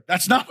prayer.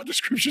 That's not what the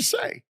scriptures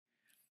say.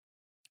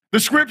 The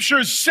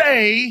scriptures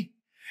say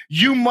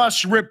you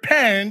must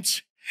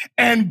repent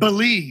and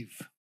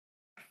believe.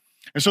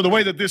 And so the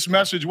way that this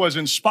message was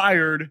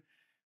inspired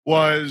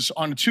was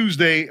on a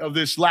Tuesday of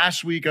this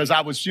last week, as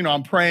I was,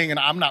 I'm praying, and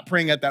I'm not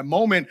praying at that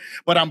moment,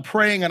 but I'm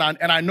praying, and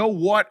I know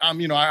what I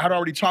had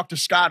already talked to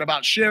Scott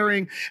about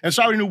sharing, and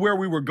so I already knew where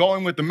we were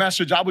going with the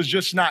message. I was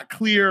just not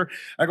clear.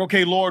 Like,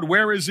 okay, Lord,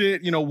 where is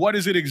it? What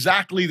is it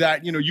exactly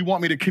that, you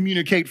want me to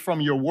communicate from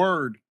your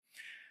word?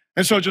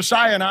 And so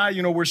Josiah and I,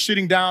 we're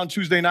sitting down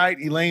Tuesday night.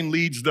 Elaine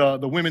leads the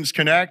Women's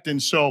Connect.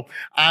 And so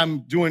I'm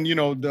doing,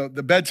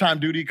 the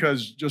bedtime duty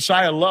because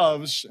Josiah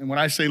loves, and when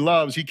I say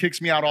loves, he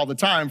kicks me out all the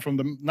time from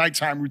the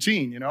nighttime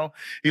routine,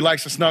 He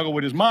likes to snuggle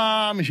with his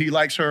mom. He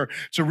likes her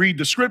to read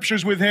the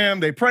scriptures with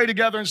him. They pray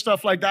together and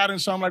stuff like that. And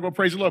so I'm like, well,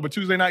 praise the Lord. But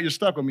Tuesday night, you're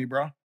stuck with me,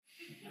 bro.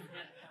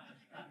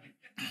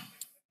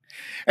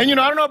 And,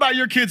 I don't know about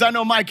your kids. I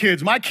know my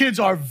kids. My kids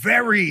are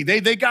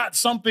they got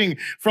something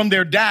from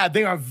their dad.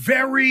 They are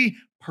very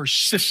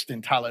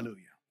persistent. Hallelujah.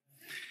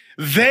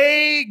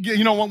 They,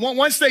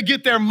 once they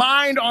get their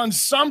mind on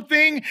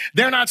something,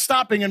 they're not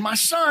stopping. And my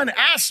son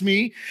asked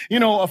me,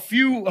 a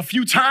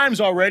few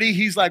times already,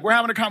 he's like, we're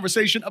having a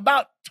conversation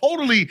about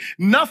totally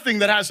nothing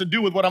that has to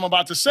do with what I'm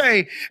about to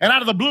say. And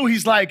out of the blue,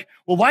 he's like,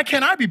 well, why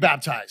can't I be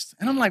baptized?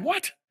 And I'm like,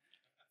 what?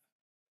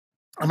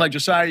 I'm like,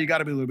 Josiah, you got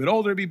to be a little bit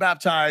older to be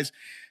baptized.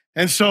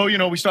 And so,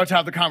 we start to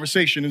have the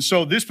conversation. And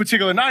so this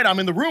particular night, I'm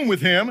in the room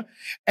with him.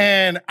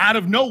 And out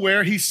of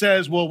nowhere, he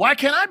says, well, why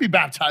can't I be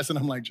baptized? And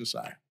I'm like,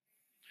 Josiah.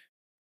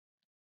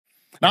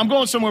 Now, I'm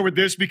going somewhere with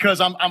this because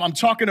I'm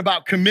talking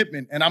about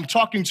commitment, and I'm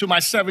talking to my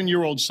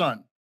 7-year-old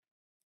son.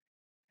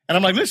 And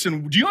I'm like,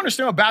 listen, do you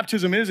understand what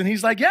baptism is? And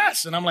he's like,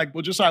 yes. And I'm like,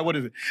 well, Josiah, what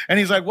is it? And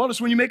he's like, well,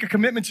 it's when you make a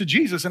commitment to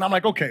Jesus. And I'm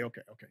like, okay,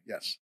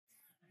 yes.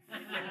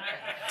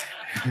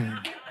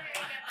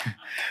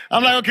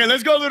 I'm like, okay,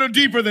 let's go a little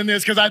deeper than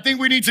this because I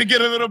think we need to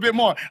get a little bit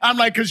more. I'm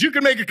like, because you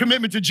can make a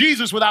commitment to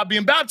Jesus without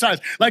being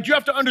baptized. Like, you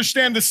have to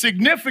understand the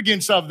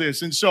significance of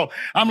this. And so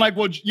I'm like,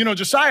 well,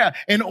 Josiah,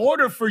 in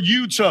order for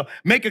you to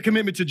make a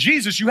commitment to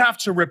Jesus, you have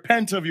to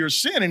repent of your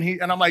sin.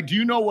 And I'm like, do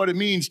you know what it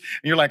means?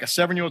 And you're like, a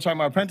 7-year-old talking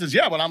about repentance?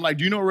 Yeah, but I'm like,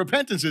 do you know what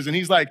repentance is? And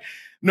he's like,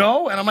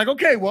 no. And I'm like,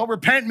 okay, well,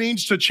 repent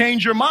means to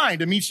change your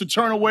mind. It means to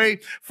turn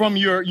away from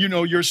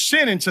your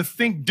sin and to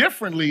think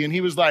differently. And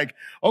he was like,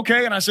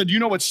 okay. And I said, do you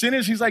know what sin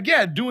is? He's like,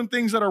 yeah, doing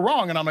things that are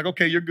wrong. And I'm like,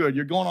 okay, you're good.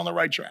 You're going on the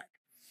right track.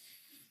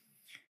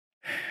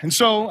 And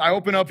so I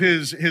open up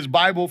his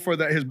Bible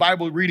his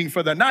Bible reading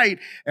for the night,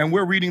 and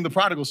we're reading the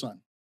Prodigal Son.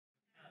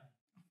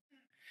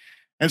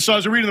 And so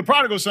as we're reading the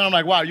Prodigal Son, I'm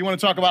like, wow, you want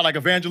to talk about like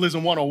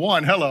evangelism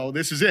 101? Hello,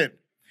 this is it.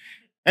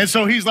 And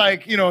so he's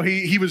like,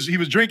 he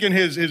was drinking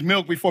his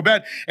milk before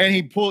bed, and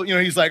he pulled,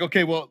 he's like,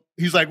 okay, well,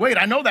 he's like, wait,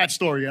 I know that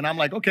story. And I'm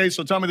like, okay,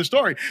 so tell me the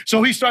story.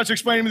 So he starts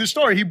explaining me the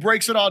story. He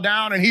breaks it all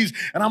down, and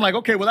I'm like,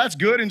 okay, well, that's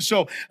good. And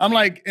so I'm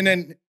like, and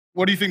then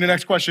what do you think the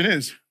next question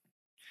is?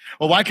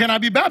 Well, why can't I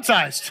be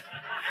baptized?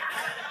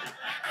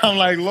 I'm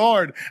like,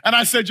 Lord. And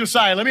I said,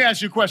 Josiah, let me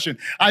ask you a question.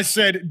 I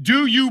said,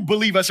 do you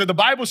believe? I said, the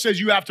Bible says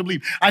you have to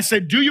believe. I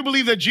said, do you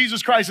believe that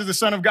Jesus Christ is the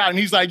Son of God? And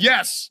he's like,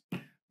 yes.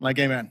 I'm like,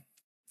 amen.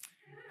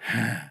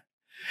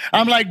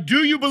 I'm like,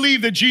 do you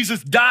believe that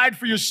Jesus died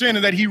for your sin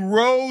and that he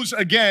rose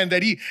again?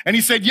 And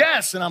he said,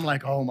 yes. And I'm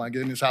like, oh my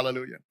goodness,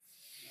 hallelujah.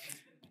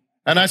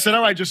 And I said,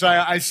 all right,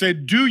 Josiah, I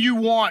said, do you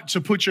want to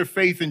put your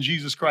faith in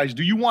Jesus Christ?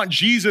 Do you want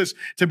Jesus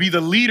to be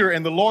the leader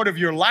and the Lord of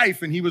your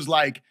life? And he was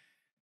like,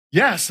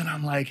 yes. And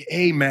I'm like,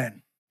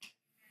 amen.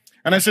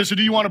 And I said, so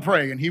do you want to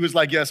pray? And he was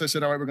like, yes. I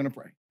said, all right, we're going to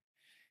pray.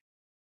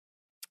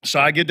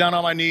 So I get down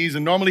on my knees,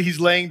 and normally he's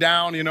laying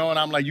down, and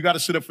I'm like, you got to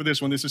sit up for this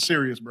one. This is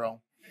serious,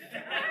 bro.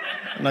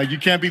 Like, you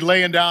can't be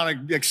laying down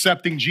and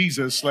accepting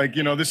Jesus. Like,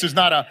 this is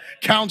not a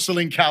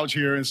counseling couch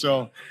here. And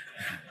so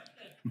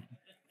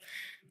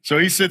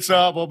he sits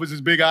up, opens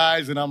his big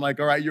eyes, and I'm like,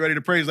 all right, you ready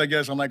to pray? He's like,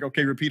 yes. I'm like,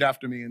 okay, repeat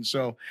after me. And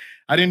so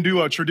I didn't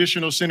do a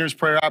traditional sinner's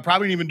prayer. I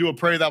probably didn't even do a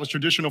prayer that was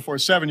traditional for a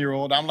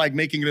 7-year-old. I'm like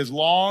making it as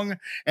long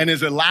and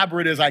as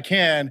elaborate as I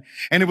can.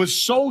 And it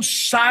was so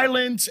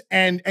silent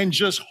and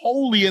just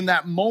holy in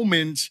that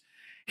moment.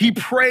 He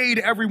prayed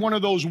every one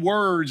of those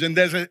words, and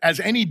as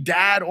any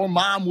dad or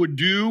mom would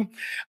do,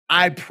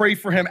 I pray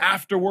for him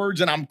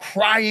afterwards, and I'm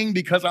crying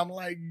because I'm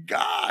like,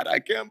 God, I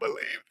can't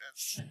believe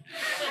this.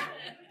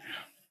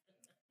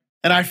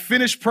 And I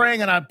finish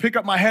praying, and I pick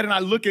up my head, and I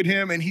look at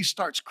him, and he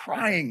starts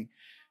crying.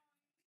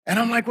 And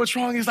I'm like, what's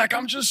wrong? He's like,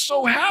 I'm just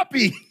so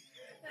happy.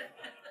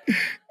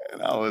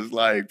 And I was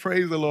like,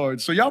 praise the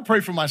Lord. So y'all pray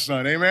for my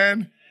son,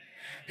 amen?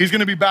 He's going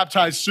to be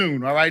baptized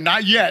soon, all right?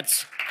 Not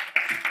yet.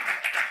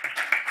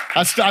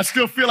 I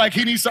still feel like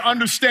he needs to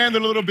understand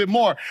it a little bit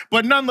more.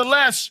 But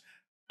nonetheless,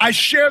 I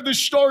share this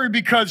story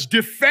because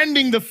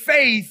defending the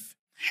faith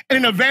in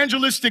an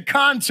evangelistic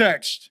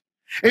context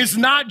is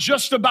not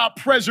just about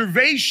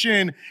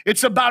preservation,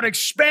 it's about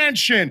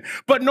expansion.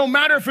 But no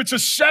matter if it's a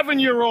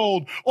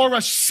 7-year-old or a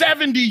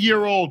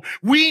 70-year-old,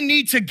 we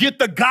need to get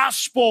the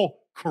gospel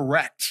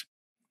correct.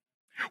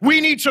 We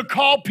need to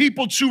call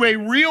people to a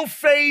real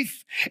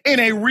faith in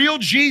a real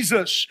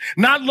Jesus,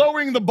 not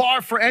lowering the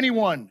bar for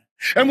anyone.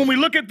 And when we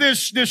look at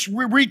this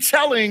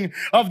retelling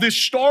of this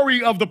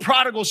story of the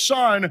prodigal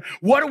son,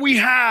 what do we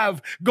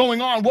have going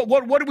on?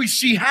 What do we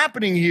see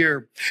happening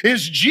here?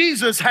 Is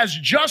Jesus has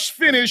just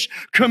finished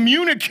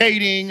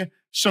communicating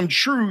some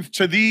truth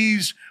to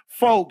these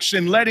folks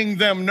and letting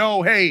them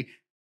know, hey,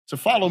 to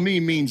follow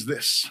me means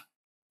this.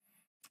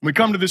 We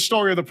come to this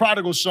story of the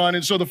prodigal son.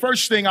 And so the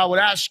first thing I would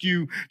ask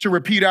you to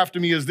repeat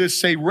after me is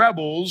this: say,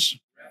 rebels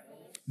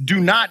do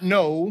not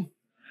know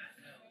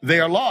they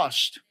are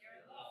lost.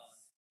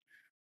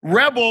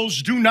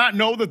 Rebels do not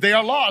know that they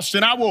are lost.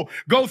 And I will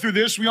go through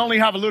this. We only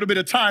have a little bit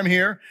of time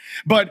here.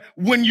 But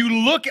when you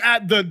look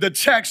at the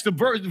text,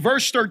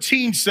 verse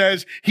 13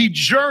 says, he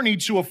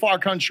journeyed to a far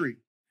country.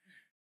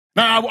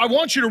 Now, I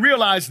want you to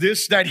realize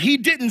this, that he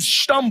didn't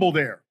stumble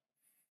there.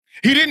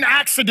 He didn't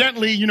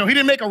accidentally, he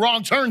didn't make a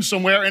wrong turn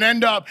somewhere and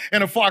end up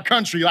in a far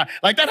country.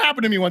 Like that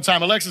happened to me one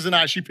time. Alexis and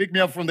I, she picked me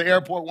up from the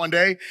airport one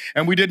day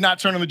and we did not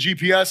turn on the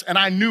GPS and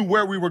I knew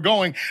where we were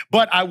going,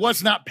 but I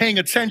was not paying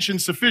attention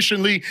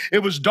sufficiently. It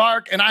was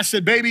dark and I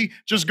said, baby,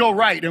 just go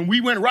right. And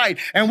we went right.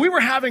 And we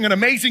were having an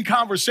amazing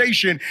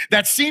conversation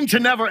that seemed to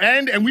never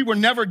end and we were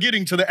never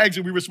getting to the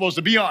exit we were supposed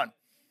to be on.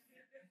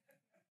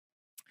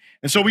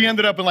 And so we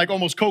ended up in like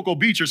almost Cocoa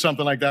Beach or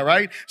something like that,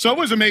 right? So it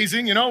was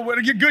amazing,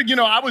 good.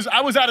 I was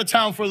out of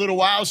town for a little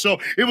while, so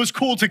it was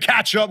cool to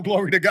catch up,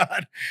 glory to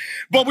God.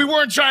 But we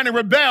weren't trying to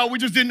rebel. We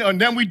just didn't, and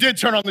then we did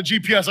turn on the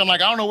GPS. I'm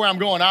like, I don't know where I'm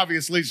going,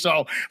 obviously,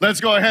 so let's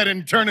go ahead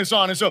and turn this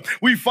on. And so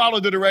we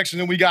followed the directions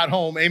and we got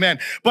home, amen.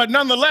 But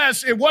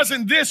nonetheless, it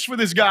wasn't this for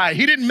this guy.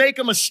 He didn't make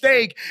a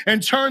mistake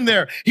and turn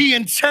there. He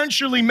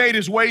intentionally made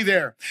his way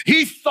there.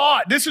 He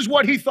thought, this is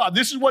what he thought.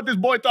 This is what this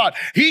boy thought.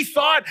 He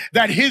thought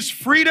that his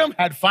freedom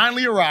had finally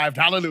arrived.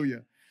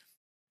 Hallelujah.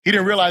 He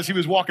didn't realize he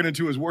was walking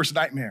into his worst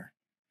nightmare.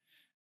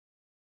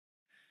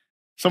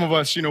 Some of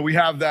us, we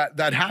have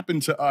that happen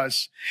to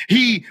us.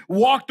 He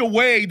walked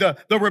away. The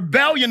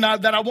rebellion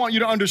that I want you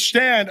to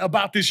understand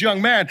about this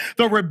young man,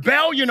 the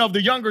rebellion of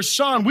the younger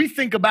son, we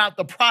think about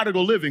the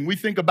prodigal living. We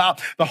think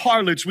about the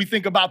harlots. We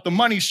think about the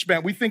money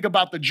spent. We think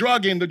about the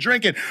drugging, the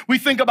drinking. We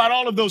think about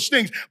all of those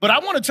things. But I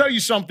want to tell you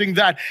something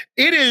that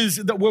it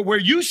is where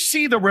you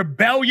see the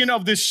rebellion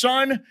of this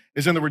son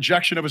is in the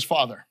rejection of his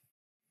father.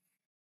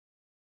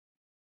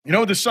 You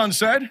know what the son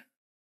said?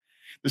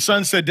 The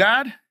son said,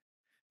 Dad,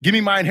 give me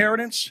my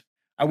inheritance.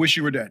 I wish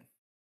you were dead.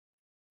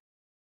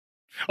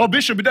 Oh,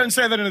 Bishop, it doesn't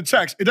say that in the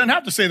text. It doesn't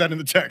have to say that in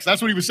the text. That's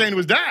what he was saying to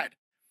his dad.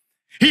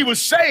 He was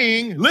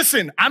saying,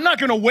 listen, I'm not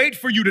going to wait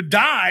for you to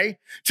die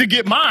to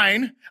get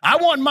mine. I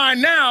want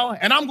mine now,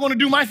 and I'm going to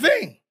do my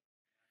thing.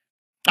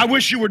 I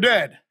wish you were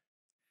dead.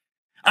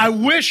 I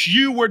wish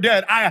you were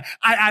dead. I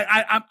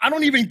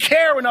don't even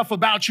care enough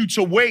about you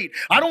to wait.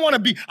 I don't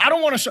want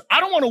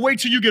to wait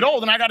till you get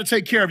old and I got to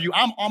take care of you.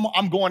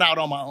 I'm going out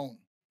on my own.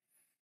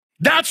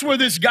 That's where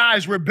this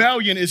guy's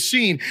rebellion is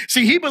seen.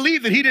 See, he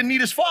believed that he didn't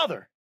need his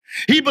father.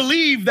 He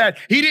believed that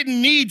he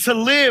didn't need to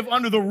live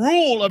under the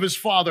rule of his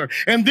father.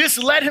 And this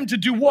led him to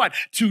do what?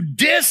 To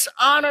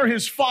dishonor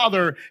his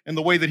father in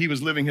the way that he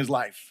was living his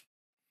life.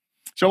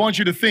 So I want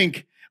you to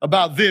think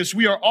about this.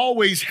 We are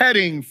always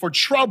heading for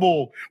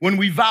trouble when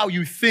we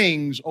value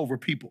things over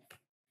people.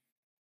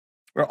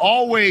 We're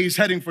always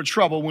heading for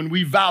trouble when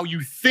we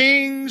value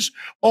things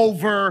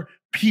over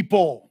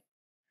people.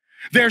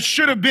 There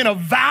should have been a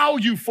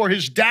value for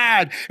his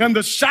dad and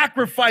the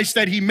sacrifice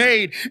that he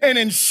made. And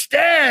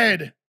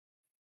instead,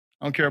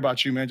 I don't care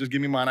about you, man. Just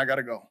give me mine. I got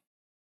to go.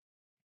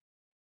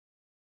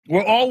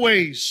 We're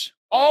always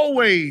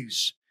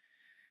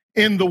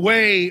in the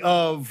way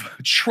of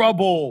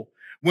trouble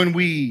when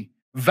we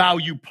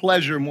value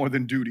pleasure more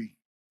than duty.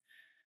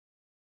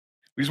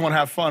 We just want to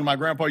have fun. My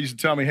grandpa used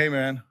to tell me, hey,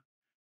 man,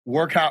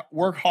 work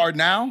hard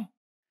now,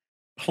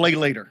 play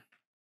later.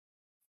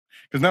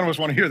 Because none of us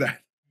want to hear that.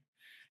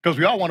 Because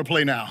we all want to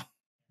play now.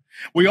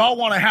 We all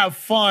want to have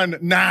fun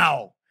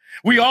now.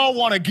 We all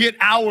want to get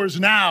hours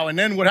now. And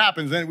then what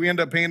happens? Then we end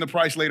up paying the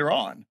price later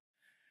on.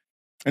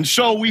 And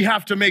so we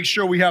have to make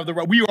sure we have the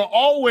right. We are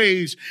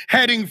always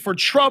heading for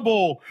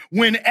trouble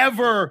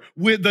whenever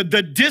with the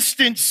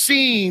distant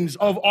scenes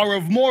are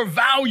of more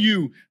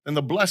value than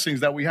the blessings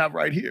that we have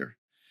right here.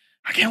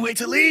 I can't wait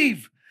to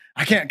leave.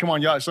 Come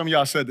on, y'all. Some of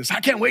y'all said this. I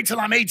can't wait till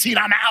I'm 18.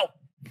 I'm out.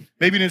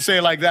 Maybe you didn't say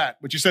it like that,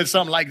 but you said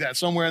something like that,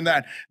 somewhere in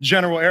that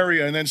general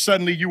area. And then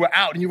suddenly you were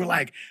out and you were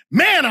like,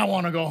 man, I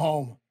want to go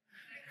home.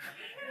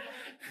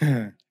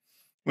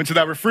 Went to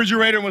that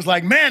refrigerator and was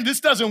like, man, this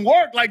doesn't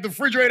work like the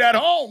refrigerator at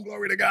home.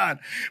 Glory to God.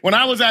 When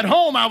I was at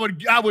home, I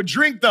would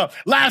drink the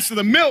last of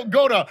the milk,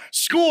 go to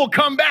school,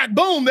 come back.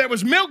 Boom, there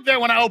was milk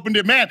there when I opened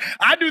it. Man,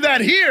 I do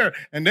that here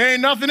and there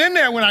ain't nothing in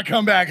there when I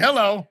come back.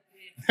 Hello.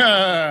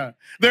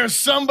 There's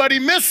somebody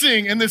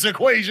missing in this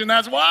equation.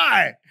 That's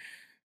why.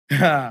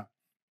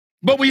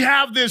 But we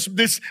have this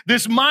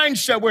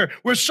mindset where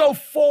we're so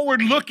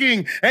forward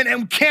looking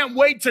and can't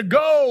wait to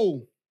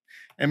go.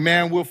 And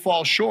man, we'll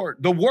fall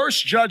short. The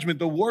worst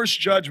judgment.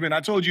 I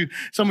told you,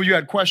 some of you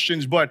had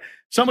questions, but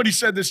somebody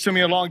said this to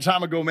me a long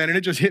time ago, man, and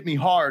it just hit me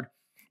hard.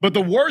 But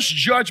the worst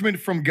judgment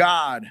from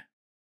God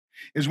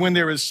is when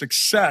there is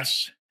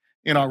success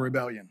in our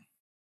rebellion.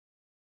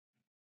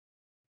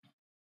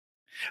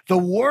 The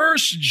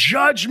worst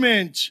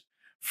judgment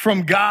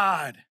from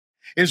God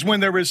is when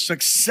there is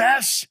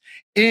success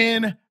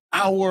in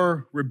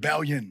our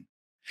rebellion.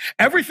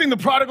 Everything the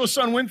prodigal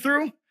son went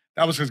through,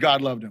 that was because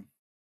God loved him.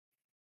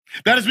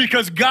 That is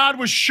because God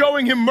was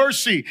showing him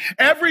mercy.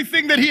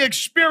 Everything that he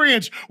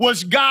experienced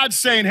was God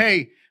saying,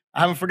 hey, I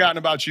haven't forgotten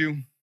about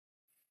you.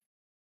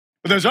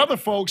 But there's other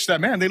folks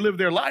that, man, they live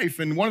their life.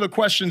 And one of the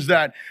questions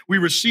that we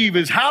receive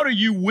is, how do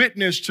you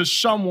witness to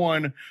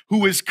someone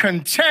who is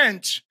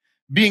content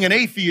being an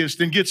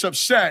atheist and gets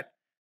upset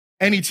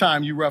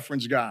anytime you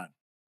reference God?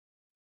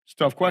 It's a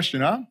tough question,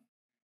 huh?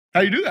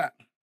 How do you do that?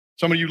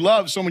 Someone you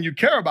love, someone you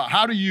care about.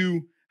 How do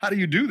you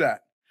do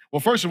that? Well,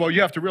 first of all,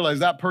 you have to realize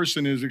that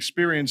person is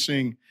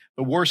experiencing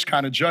the worst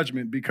kind of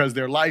judgment because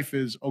their life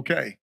is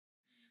okay.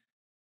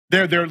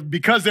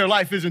 Because their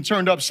life isn't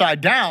turned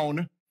upside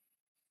down,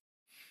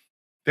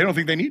 they don't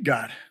think they need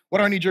God. What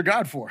do I need your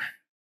God for?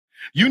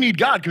 You need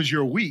God because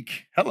you're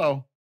weak.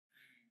 Hello.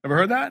 Ever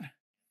heard that?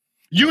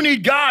 You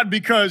need God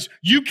because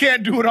you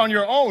can't do it on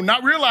your own,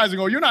 not realizing,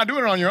 oh, you're not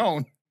doing it on your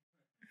own.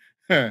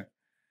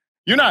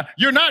 You're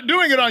not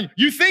doing it on,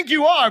 you think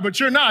you are, but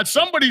you're not.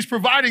 Somebody's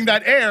providing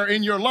that air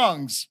in your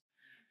lungs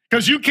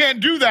because you can't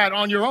do that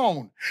on your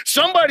own.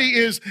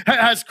 Somebody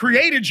has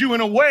created you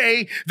in a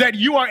way that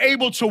you are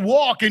able to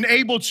walk and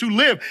able to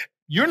live.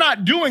 You're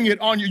not doing it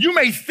on you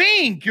may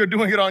think you're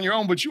doing it on your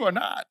own, but you are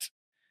not.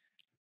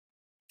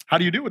 How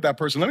do you deal with that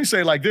person? Let me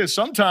say it like this.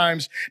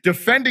 Sometimes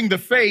defending the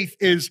faith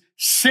is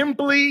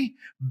simply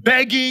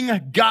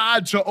begging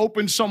God to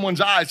open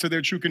someone's eyes to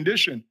their true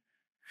condition.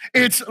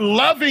 It's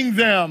loving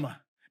them,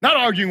 not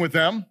arguing with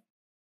them.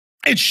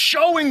 It's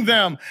showing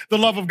them the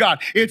love of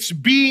God. It's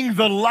being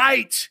the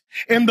light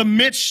in the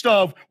midst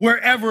of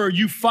wherever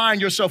you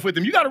find yourself with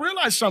them. You got to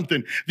realize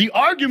something. The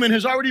argument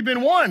has already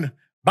been won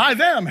by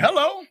them.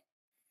 Hello?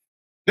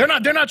 They're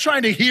not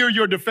trying to hear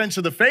your defense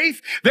of the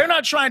faith. They're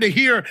not trying to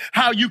hear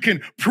how you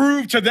can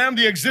prove to them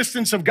the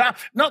existence of God.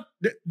 No,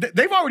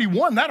 they've already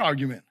won that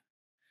argument.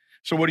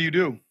 So what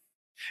do?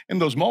 In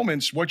those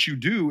moments, what you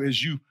do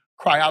is you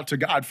cry out to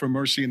God for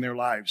mercy in their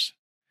lives.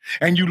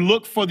 And you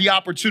look for the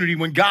opportunity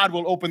when God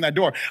will open that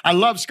door. I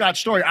love Scott's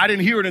story. I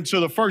didn't hear it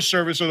until the first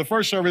service. So the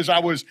first service, I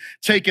was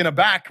taken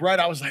aback, right?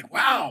 I was like,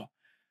 wow.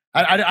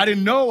 I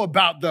didn't know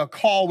about the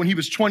call when he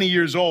was 20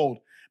 years old.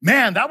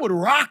 Man, that would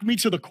rock me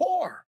to the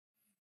core.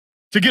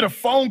 To get a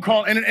phone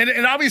call, and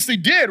it obviously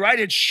did, right?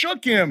 It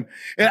shook him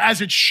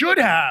as it should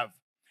have.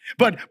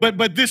 But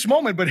this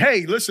moment, but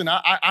hey, listen,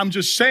 I'm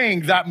just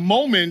saying that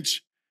moment,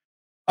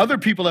 other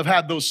people have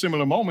had those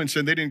similar moments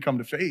and they didn't come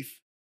to faith.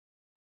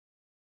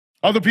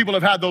 Other people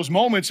have had those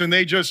moments and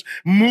they just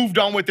moved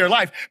on with their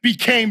life,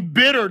 became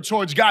bitter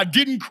towards God,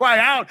 didn't cry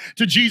out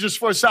to Jesus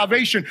for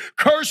salvation,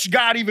 cursed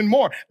God even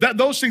more.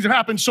 Those things have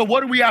happened. So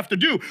what do we have to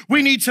do?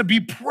 We need to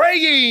be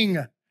praying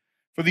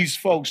for these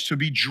folks to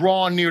be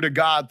drawn near to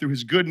God through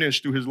his goodness,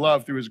 through his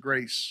love, through his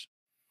grace.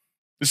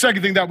 The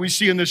second thing that we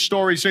see in this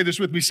story, say this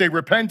with me, say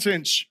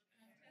repentance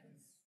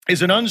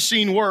is an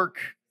unseen work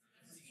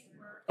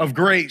of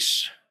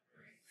grace.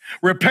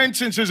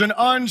 Repentance is an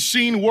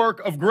unseen work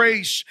of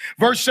grace.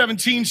 Verse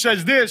 17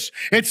 says this,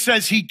 it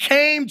says he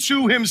came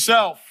to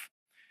himself.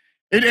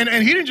 And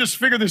he didn't just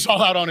figure this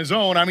all out on his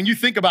own. I mean, you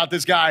think about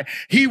this guy.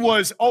 He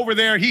was over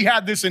there. He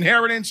had this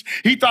inheritance.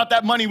 He thought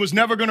that money was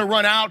never going to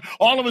run out.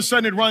 All of a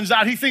sudden it runs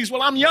out. He thinks,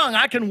 well, I'm young.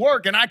 I can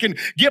work and I can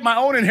get my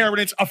own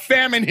inheritance. A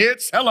famine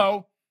hits.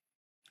 Hello.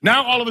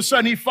 Now, all of a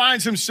sudden he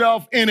finds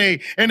himself in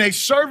a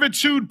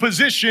servitude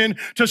position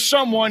to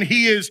someone.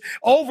 He is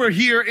over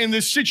here in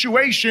this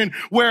situation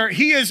where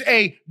he is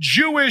a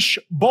Jewish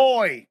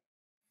boy.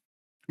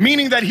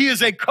 Meaning that he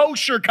is a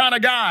kosher kind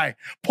of guy.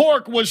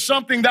 Pork was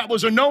something that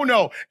was a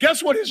no-no.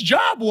 Guess what his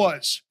job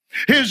was?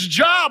 His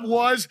job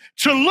was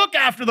to look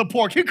after the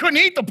pork. He couldn't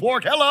eat the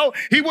pork. Hello.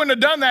 He wouldn't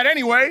have done that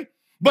anyway.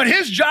 But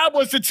his job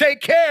was to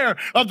take care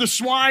of the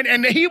swine.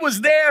 And he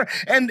was there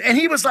and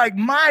he was like,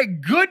 my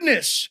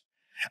goodness,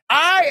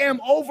 I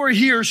am over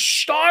here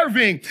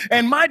starving.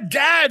 And my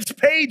dad's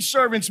paid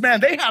servants, man,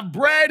 they have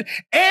bread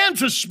and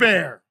to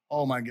spare.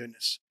 Oh my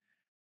goodness.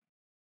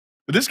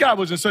 But this guy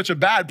was in such a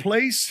bad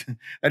place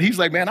that he's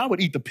like, man, I would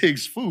eat the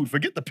pigs' food.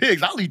 Forget the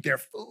pigs. I'll eat their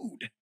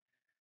food.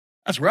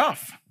 That's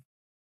rough.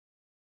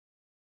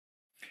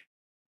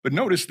 But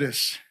notice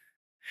this.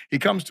 He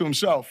comes to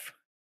himself.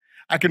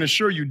 I can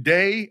assure you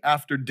day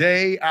after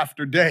day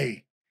after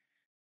day,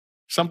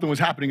 something was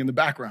happening in the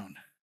background.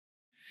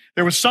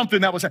 There was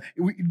something that was,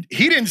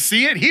 he didn't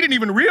see it. He didn't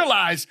even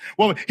realize,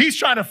 well, he's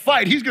trying to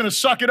fight. He's going to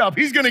suck it up.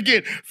 He's going to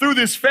get through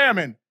this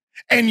famine.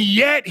 And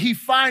yet he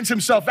finds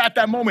himself at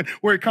that moment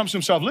where he comes to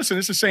himself. Listen,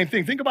 it's the same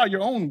thing. Think about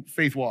your own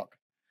faith walk.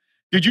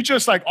 Did you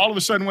just like all of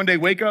a sudden one day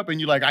wake up and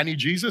you're like, I need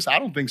Jesus? I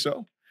don't think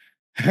so.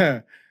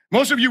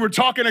 Most of you were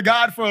talking to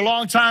God for a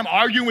long time,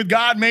 arguing with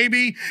God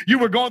maybe. You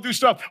were going through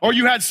stuff. Or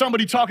you had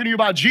somebody talking to you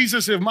about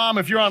Jesus.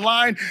 If you're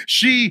online,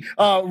 she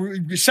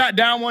sat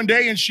down one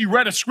day and she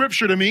read a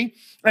scripture to me.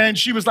 And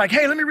she was like,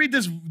 hey, let me read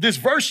this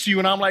verse to you.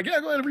 And I'm like, yeah,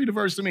 go ahead and read the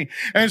verse to me.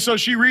 And so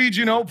she reads,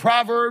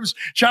 Proverbs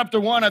chapter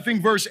 1, I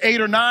think verse 8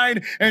 or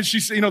 9. And she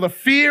said, the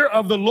fear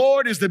of the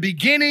Lord is the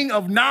beginning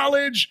of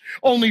knowledge.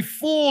 Only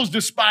fools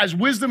despise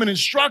wisdom and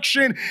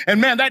instruction. And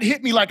man, that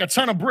hit me like a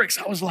ton of bricks.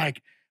 I was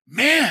like,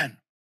 man.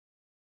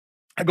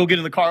 I go get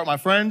in the car with my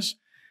friends.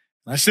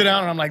 And I sit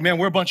down and I'm like, man,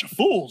 we're a bunch of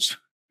fools.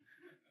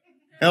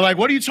 And they're like,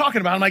 what are you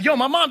talking about? I'm like,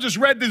 my mom just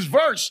read this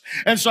verse.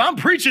 And so I'm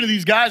preaching to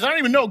these guys. I don't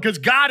even know because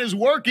God is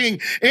working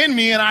in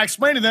me. And I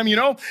explain to them,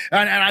 and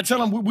I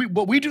tell them,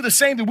 we do the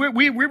same thing.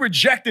 We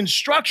reject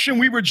instruction.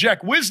 We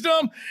reject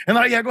wisdom. And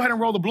they're like, yeah, go ahead and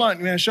roll the blunt.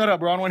 Man, shut up,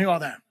 bro. I don't want to hear all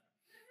that.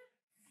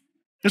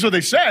 That's what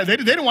they said. They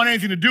didn't want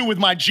anything to do with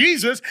my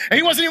Jesus. And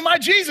he wasn't even my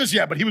Jesus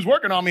yet, but he was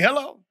working on me.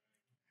 Hello.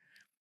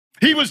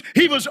 He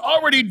was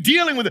already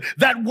dealing with it.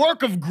 That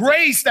work of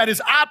grace that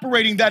is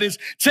operating, that is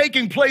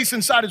taking place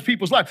inside his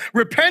people's life.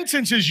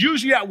 Repentance is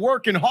usually at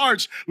work in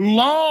hearts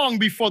long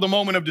before the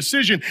moment of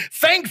decision.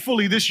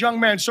 Thankfully, this young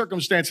man's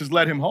circumstances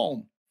led him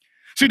home.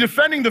 See,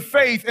 defending the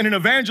faith in an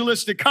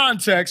evangelistic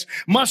context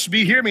must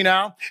be, hear me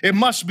now, it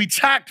must be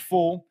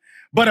tactful,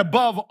 but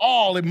above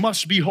all, it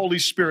must be Holy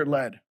Spirit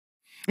led.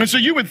 And so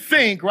you would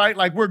think, right,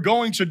 like we're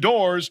going to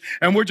doors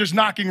and we're just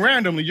knocking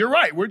randomly. You're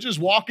right. We're just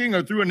walking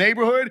or through a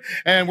neighborhood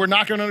and we're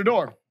knocking on a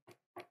door.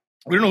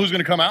 We don't know who's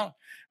going to come out.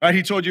 Right?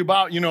 He told you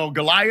about,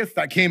 Goliath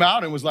that came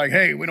out and was like,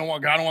 hey, I don't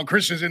want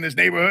Christians in this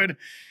neighborhood.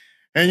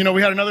 And,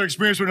 we had another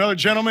experience with another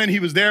gentleman. He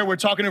was there. We're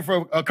talking to him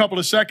for a couple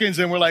of seconds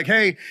and we're like,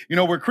 hey,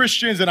 we're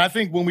Christians. And I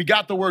think when we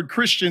got the word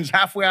Christians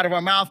halfway out of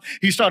our mouth,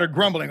 he started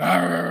grumbling.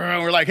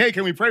 And we're like, hey,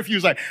 can we pray for you?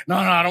 He's like, no,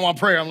 I don't want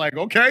prayer. I'm like,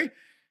 okay.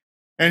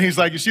 And he's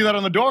like, you see that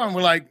on the door? And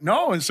we're like,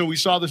 no. And so we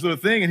saw this little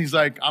thing and he's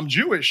like, I'm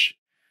Jewish.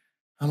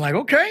 I'm like,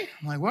 okay.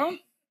 I'm like, well.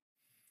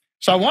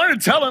 So I wanted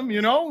to tell him,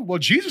 well,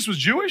 Jesus was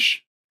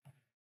Jewish.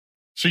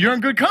 So you're in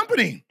good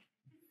company.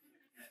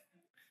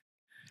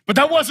 But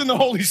that wasn't the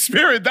Holy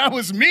Spirit. That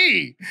was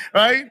me,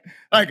 right?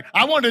 Like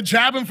I wanted to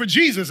jab him for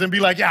Jesus and be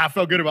like, yeah, I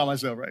felt good about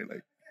myself, right?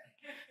 Like,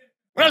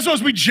 we're not supposed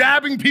to be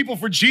jabbing people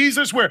for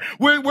Jesus. We're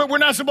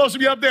not supposed to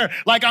be up there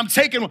like I'm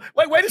taking,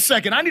 wait a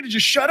second. I need to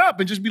just shut up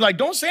and just be like,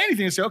 don't say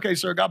anything and say, okay,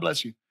 sir, God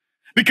bless you.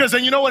 Because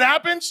then you know what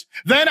happens?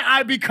 Then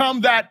I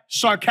become that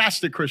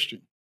sarcastic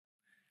Christian.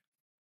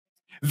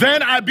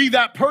 Then I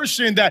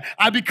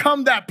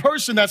become that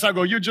person that's I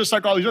go, you're just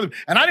like all these other.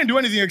 And I didn't do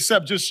anything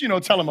except just,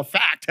 tell him a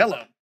fact.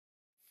 Hello.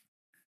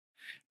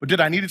 But did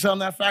I need to tell him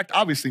that fact?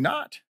 Obviously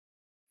not.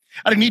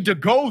 I didn't need to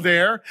go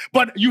there,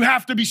 but you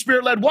have to be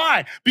Spirit-led.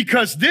 Why?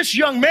 Because this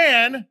young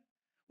man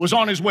was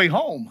on his way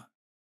home.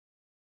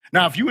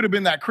 Now, if you would have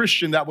been that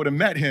Christian that would have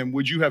met him,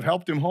 would you have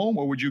helped him home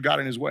or would you have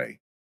got in his way?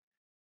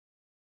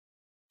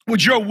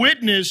 Would your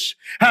witness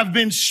have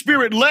been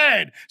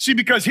Spirit-led? See,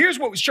 because here's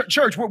what,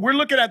 church, we're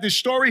looking at this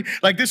story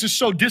like this is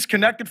so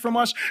disconnected from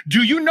us.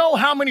 Do you know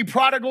how many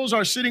prodigals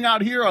are sitting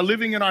out here, are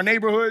living in our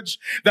neighborhoods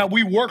that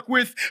we work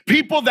with?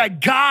 People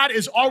that God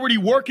is already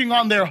working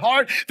on their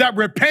heart, that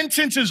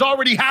repentance is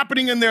already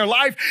happening in their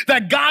life,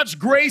 that God's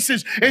grace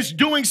is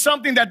doing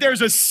something, that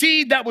there's a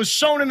seed that was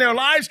sown in their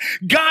lives.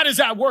 God is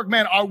at work,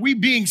 man. Are we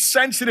being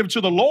sensitive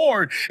to the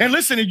Lord? And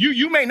listen,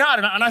 you may not,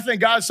 and I thank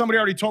God, somebody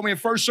already told me in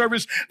first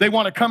service, they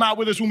want to come out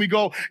with us when we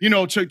go,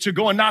 to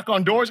go and knock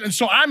on doors. And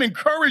so I'm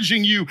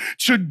encouraging you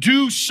to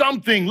do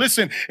something.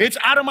 Listen, it's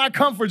out of my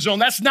comfort zone.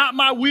 That's not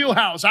my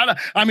wheelhouse.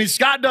 I mean,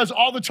 Scott does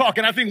all the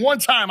talking. I think one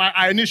time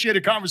I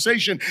initiated a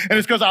conversation and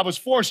it's because I was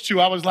forced to.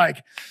 I was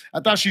like,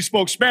 I thought she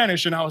spoke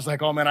Spanish and I was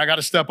like, oh man, I got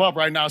to step up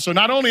right now. So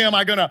not only am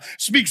I going to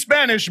speak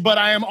Spanish, but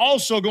I am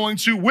also going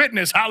to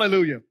witness.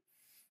 Hallelujah.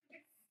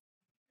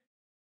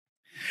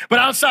 But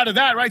outside of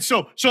that, right?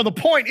 So the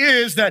point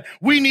is that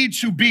we need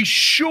to be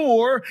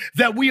sure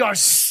that we are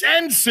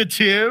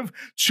sensitive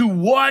to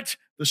what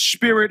the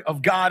Spirit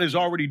of God is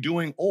already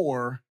doing,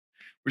 or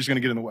we're just going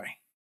to get in the way.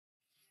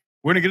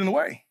 We're going to get in the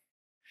way.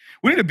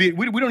 We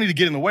don't need to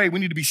get in the way. We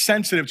need to be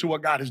sensitive to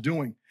what God is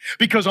doing.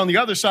 Because on the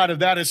other side of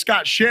that, as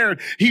Scott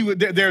shared,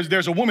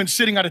 there's a woman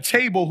sitting at a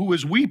table who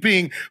is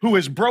weeping, who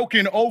is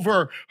broken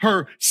over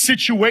her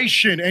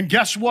situation. And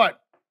guess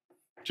what?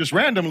 Just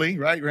randomly,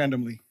 right?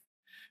 Randomly.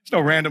 There's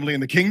no randomly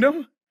in the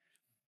kingdom.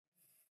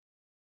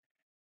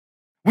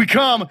 We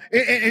come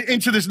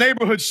into this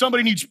neighborhood,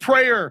 somebody needs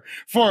prayer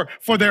for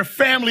their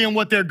family and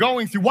what they're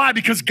going through. Why?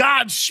 Because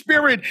God's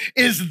Spirit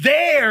is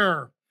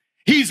there.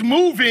 He's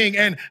moving.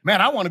 And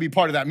man, I want to be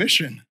part of that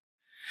mission.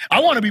 I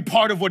want to be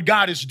part of what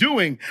God is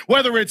doing,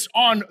 whether it's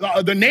on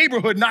the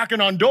neighborhood knocking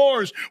on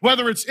doors,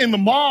 whether it's in the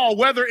mall,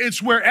 whether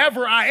it's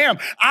wherever I am.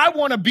 I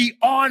want to be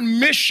on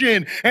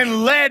mission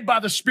and led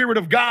by the Spirit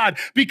of God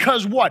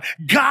because what?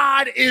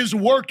 God is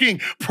working.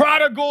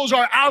 Prodigals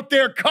are out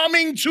there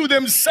coming to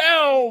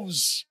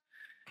themselves.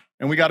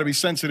 And we got to be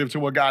sensitive to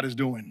what God is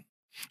doing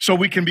so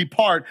we can be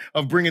part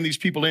of bringing these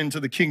people into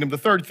the kingdom. The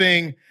third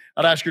thing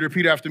I'd ask you to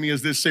repeat after me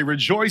is this. Say,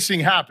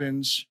 rejoicing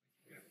happens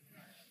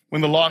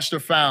when the lost are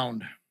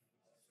found.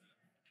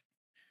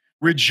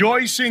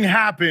 Rejoicing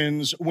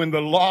happens when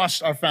the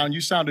lost are found.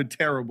 You sounded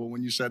terrible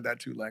when you said that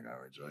too, like, oh,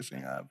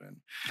 rejoicing happened.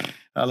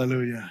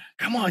 Hallelujah.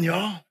 Come on,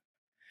 y'all.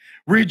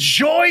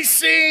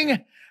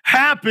 Rejoicing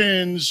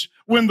happens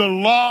when the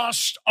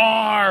lost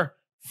are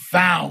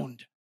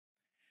found.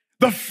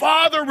 The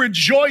Father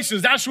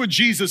rejoices. That's what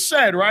Jesus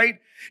said, right?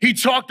 He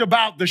talked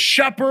about the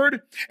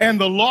shepherd and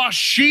the lost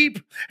sheep.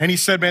 And he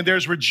said, man,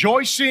 there's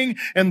rejoicing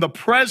in the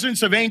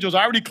presence of angels.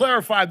 I already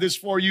clarified this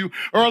for you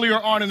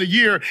earlier on in the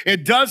year.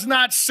 It does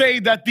not say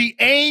that the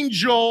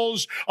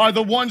angels are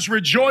the ones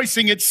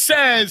rejoicing. It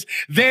says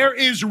there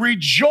is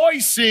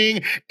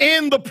rejoicing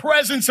in the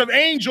presence of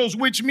angels,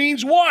 which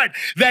means what?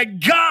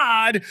 That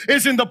God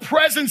is in the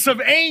presence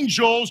of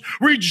angels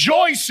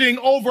rejoicing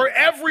over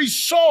every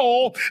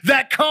soul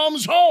that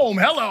comes home.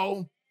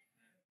 Hello.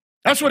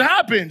 That's what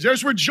happens.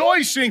 There's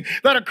rejoicing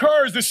that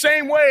occurs the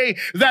same way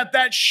that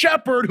that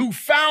shepherd who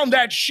found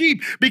that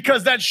sheep,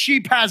 because that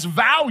sheep has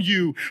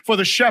value for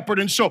the shepherd.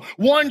 And so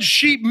one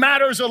sheep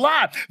matters a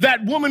lot.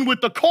 That woman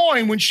with the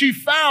coin, when she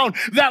found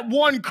that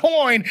one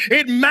coin,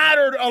 it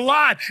mattered a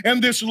lot.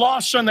 And this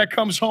lost son that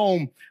comes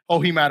home, oh,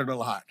 he mattered a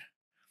lot.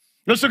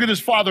 Let's look at this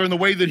father and the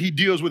way that he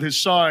deals with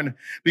his son,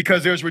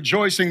 because there's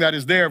rejoicing that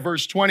is there.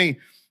 Verse 20,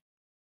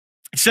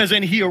 it says,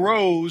 and he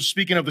arose,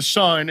 speaking of the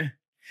son,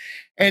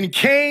 and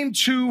came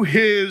to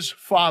his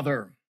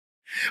father.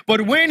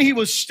 But when he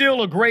was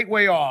still a great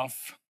way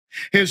off,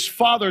 his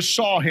father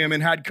saw him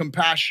and had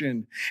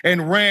compassion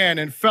and ran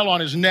and fell on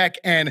his neck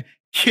and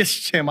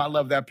kissed him. I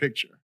love that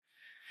picture.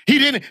 He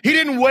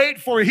didn't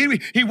wait for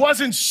it. He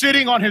wasn't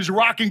sitting on his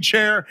rocking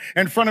chair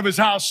in front of his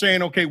house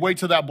saying, okay, wait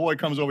till that boy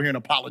comes over here and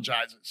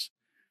apologizes.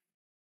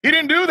 He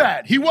didn't do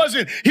that. He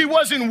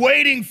wasn't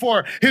waiting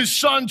for his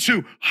son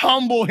to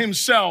humble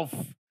himself.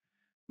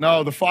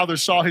 No, the father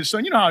saw his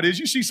son. You know how it is.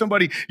 You see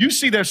somebody, you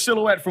see their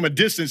silhouette from a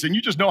distance and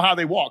you just know how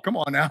they walk. Come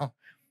on now.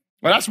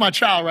 Well, that's my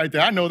child right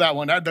there. I know that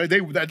one.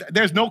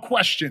 There's no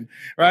question,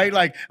 right?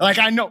 Like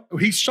I know.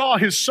 He saw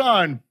his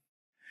son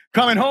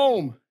coming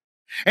home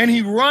and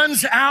he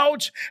runs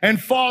out and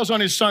falls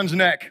on his son's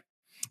neck.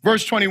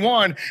 Verse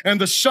 21,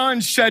 and the son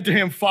said to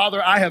him,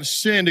 Father, I have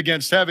sinned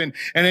against heaven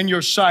and in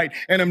your sight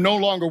and am no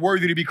longer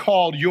worthy to be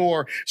called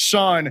your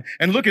son.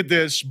 And look at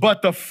this.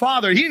 But the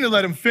father, he didn't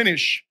let him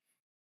finish.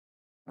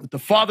 The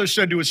father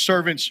said to his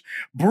servants,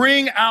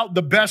 bring out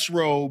the best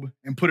robe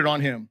and put it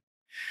on him,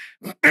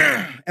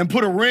 and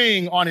put a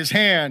ring on his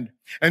hand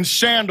and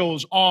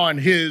sandals on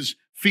his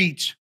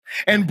feet,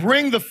 and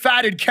bring the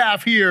fatted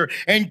calf here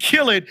and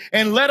kill it,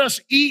 and let us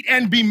eat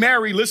and be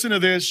merry. Listen to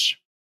this.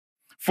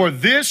 For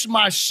this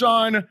my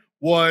son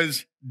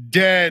was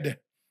dead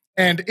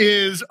and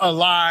is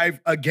alive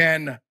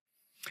again.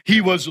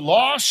 He was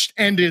lost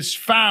and is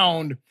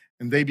found,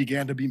 and they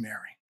began to be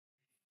merry.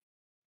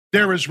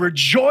 There is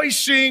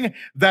rejoicing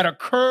that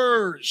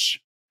occurs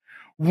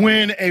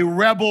when a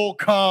rebel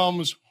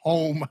comes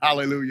home.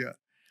 Hallelujah.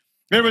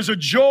 There is a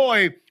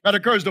joy that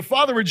occurs. The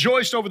father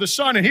rejoiced over the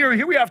son. And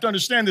here we have to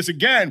understand this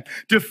again.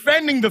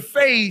 Defending the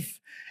faith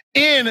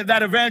in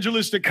that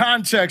evangelistic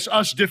context,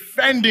 us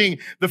defending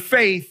the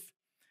faith,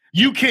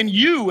 you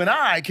and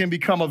I can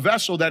become a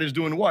vessel that is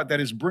doing what? That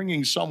is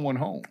bringing someone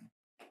home.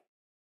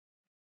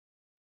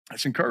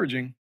 That's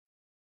encouraging.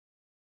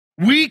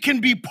 We can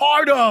be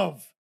part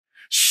of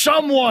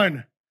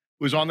someone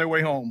who's on their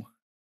way home.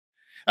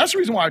 That's the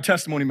reason why our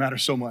testimony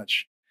matters so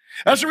much.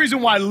 That's the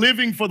reason why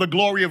living for the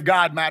glory of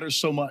God matters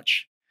so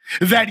much.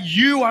 That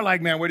you are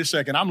like, man, wait a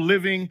second. I'm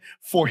living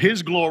for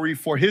his glory,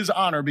 for his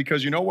honor,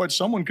 because you know what?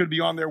 Someone could be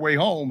on their way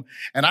home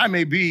and I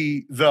may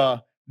be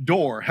the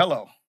door.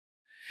 Hello.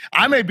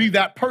 I may be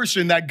that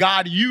person that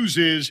God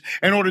uses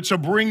in order to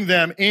bring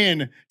them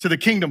in to the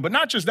kingdom. But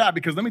not just that,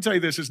 because let me tell you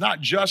this, it's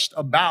not just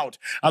about,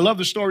 I love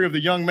the story of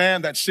the young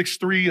man that's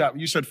 6'3",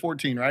 you said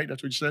 14, right?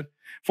 That's what you said?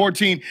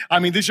 14. I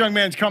mean, this young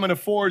man's coming to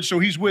Ford, so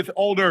he's with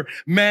older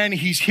men.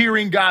 He's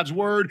hearing God's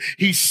word.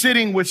 He's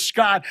sitting with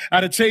Scott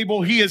at a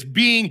table. He is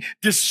being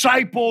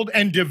discipled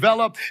and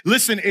developed.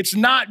 Listen, it's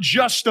not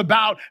just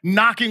about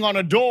knocking on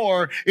a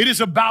door. It is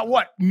about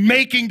what?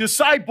 Making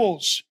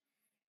disciples.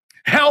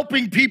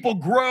 Helping people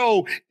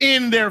grow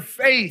in their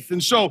faith.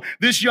 And so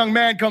this young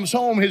man comes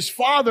home. His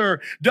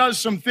father does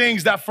some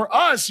things that for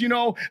us, you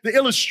know, the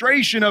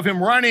illustration of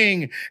him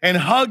running and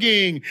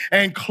hugging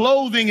and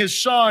clothing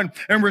his son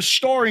and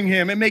restoring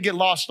him, it may get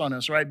lost on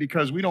us, right?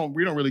 Because we don't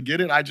really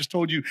get it. I just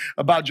told you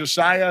about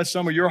Josiah.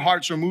 Some of your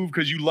hearts are moved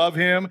because you love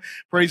him.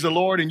 Praise the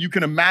Lord. And you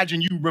can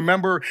imagine, you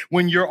remember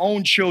when your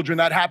own children,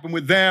 that happened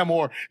with them,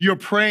 or you're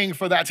praying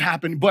for that to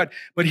happen. But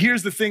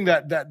here's the thing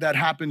that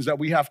happens that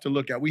we have to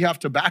look at. We have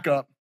to back up.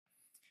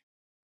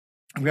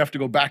 We have to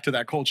go back to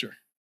that culture.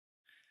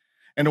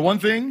 And the one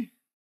thing,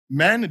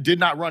 men did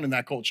not run in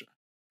that culture.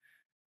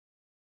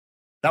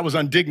 That was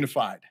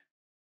undignified.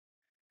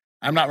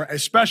 I'm not,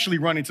 especially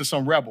running to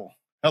some rebel.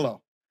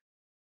 Hello.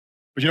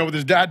 But you know what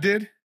his dad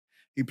did?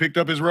 He picked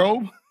up his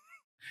robe,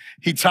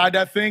 he tied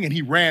that thing, and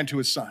he ran to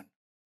his son.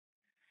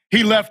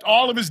 He left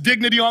all of his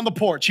dignity on the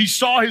porch. He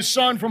saw his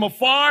son from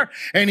afar,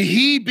 and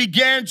he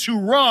began to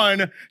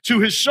run to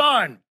his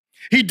son.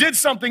 He did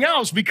something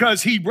else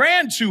because he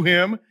ran to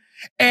him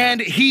and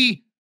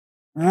he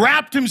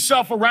wrapped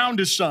himself around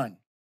his son.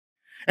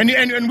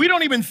 And we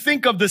don't even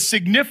think of the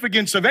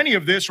significance of any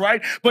of this,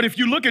 right? But if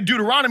you look at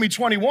Deuteronomy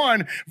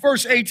 21,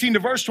 verse 18 to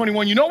verse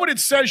 21, you know what it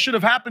says should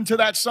have happened to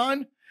that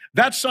son?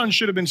 That son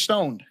should have been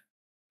stoned.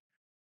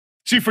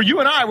 See, for you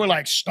and I, we're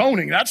like,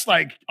 stoning, that's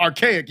like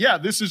archaic. Yeah,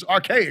 this is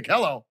archaic.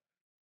 Hello.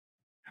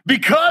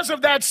 Because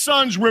of that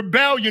son's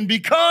rebellion,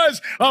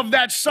 because of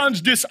that son's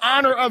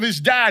dishonor of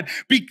his dad,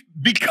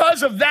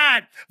 because of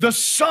that, the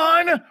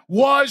son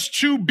was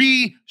to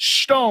be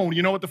stoned.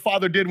 You know what the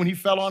father did when he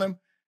fell on him?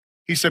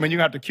 He said, man, you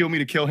have to kill me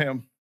to kill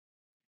him.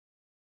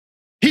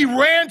 He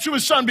ran to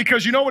his son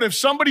because you know what? If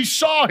somebody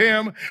saw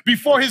him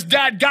before his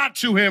dad got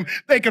to him,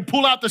 they could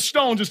pull out the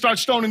stones and start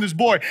stoning this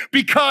boy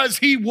because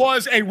he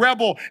was a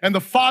rebel. And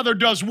the father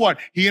does what?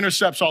 He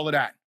intercepts all of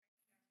that.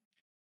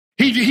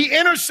 He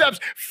intercepts,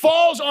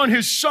 falls on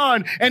his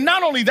son. And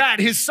not only that,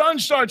 his son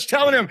starts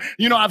telling him,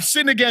 you know, I've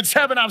sinned against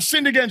heaven. I've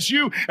sinned against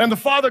you. And the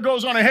father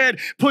goes on ahead,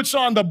 puts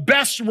on the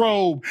best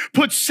robe,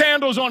 puts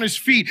sandals on his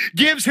feet,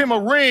 gives him a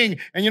ring.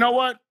 And you know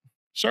what?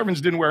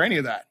 Servants didn't wear any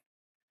of that.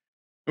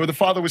 You know what the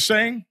father was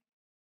saying?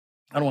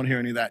 I don't want to hear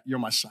any of that. You're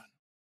my son.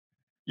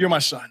 You're my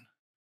son.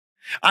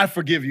 I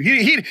forgive you.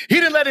 He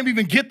didn't let him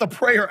even get the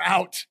prayer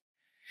out.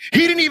 He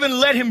didn't even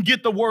let him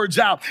get the words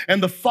out,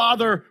 and the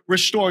father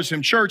restores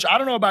him. Church, I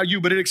don't know about you,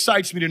 but it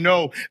excites me to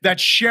know that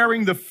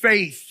sharing the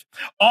faith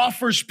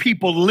offers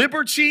people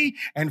liberty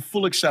and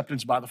full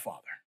acceptance by the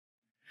Father.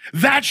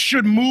 That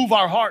should move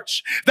our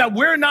hearts, that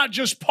we're not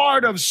just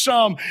part of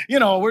some, you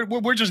know,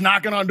 we're just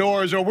knocking on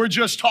doors or we're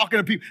just talking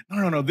to people.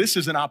 No. This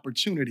is an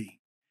opportunity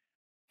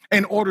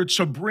in order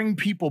to bring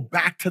people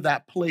back to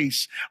that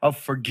place of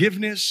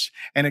forgiveness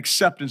and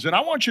acceptance. And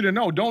I want you to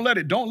know, don't let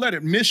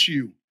it miss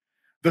you.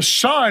 The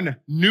son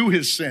knew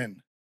his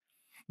sin.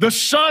 The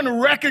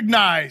son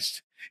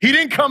recognized. He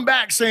didn't come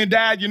back saying,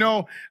 Dad, you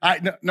know,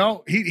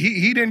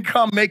 he didn't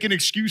come making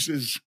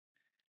excuses.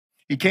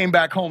 He came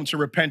back home to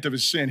repent of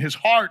his sin. His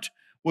heart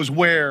was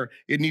where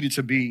it needed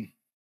to be.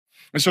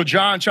 And so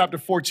John chapter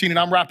 14, and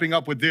I'm wrapping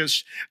up with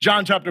this.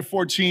 John chapter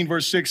 14,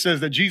 verse 6 says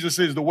that Jesus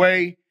is the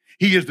way,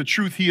 he is the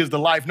truth, he is the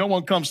life. No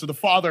one comes to the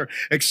Father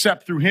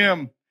except through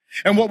him.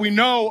 And what we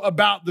know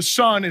about the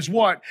Son is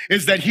what?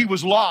 Is that he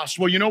was lost.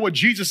 Well, you know what?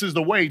 Jesus is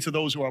the way to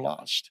those who are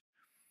lost.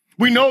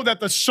 We know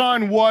that the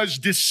Son was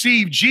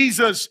deceived.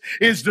 Jesus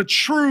is the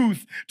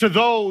truth to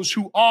those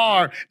who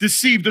are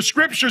deceived. The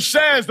scripture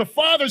says, the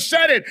Father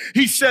said it.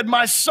 He said,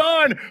 my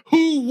son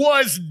who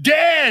was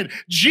dead.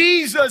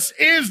 Jesus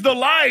is the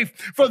life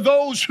for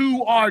those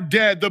who are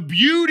dead. The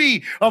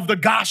beauty of the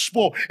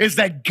gospel is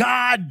that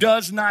God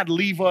does not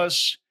leave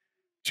us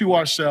to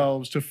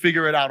ourselves to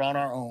figure it out on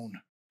our own,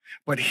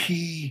 but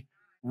he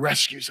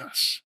rescues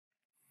us.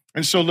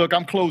 And so, look,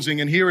 I'm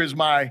closing, and here is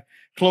my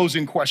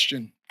closing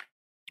question.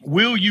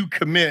 Will you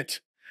commit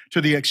to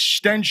the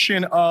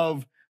extension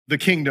of the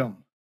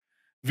kingdom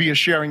via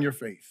sharing your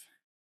faith?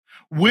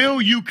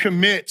 Will you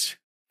commit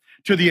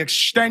to the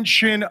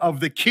extension of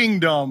the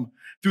kingdom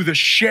through the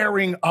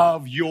sharing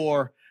of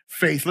your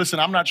faith? Listen,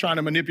 I'm not trying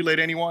to manipulate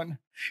anyone.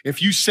 If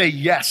you say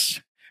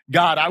yes,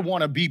 God, I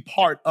want to be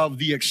part of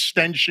the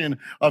extension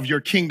of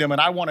your kingdom,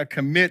 and I want to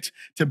commit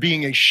to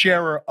being a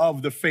sharer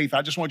of the faith,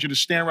 I just want you to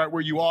stand right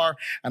where you are,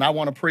 and I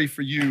want to pray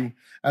for you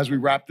as we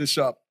wrap this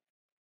up.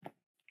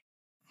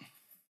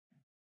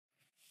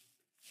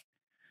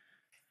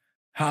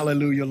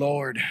 Hallelujah,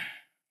 Lord.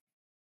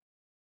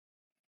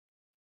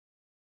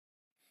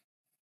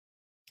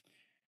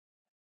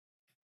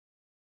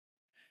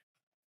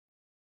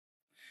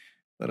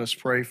 Let us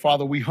pray.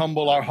 Father, we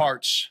humble our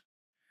hearts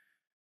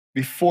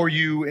before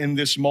you in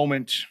this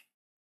moment.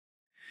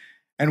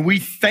 And we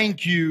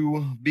thank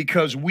you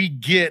because we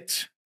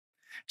get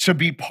to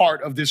be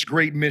part of this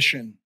great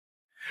mission.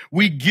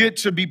 We get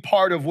to be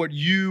part of what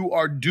you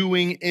are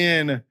doing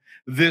in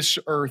this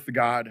earth,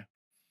 God.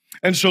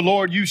 And so,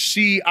 Lord, you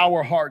see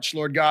our hearts,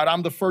 Lord God.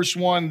 I'm the first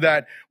one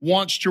that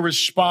wants to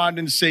respond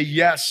and say,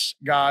 yes,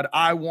 God,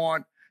 I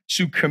want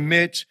to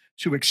commit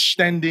to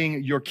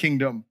extending your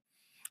kingdom.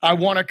 I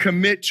want to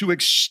commit to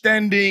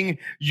extending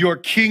your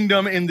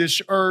kingdom in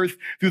this earth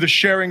through the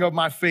sharing of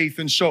my faith.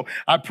 And so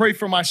I pray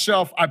for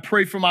myself. I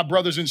pray for my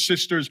brothers and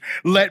sisters.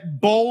 Let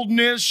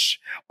boldness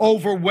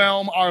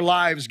overwhelm our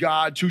lives,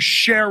 God, to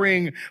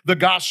sharing the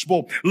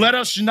gospel. Let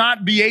us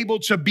not be able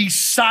to be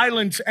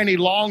silent any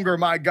longer,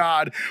 my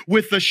God,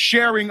 with the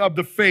sharing of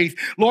the faith.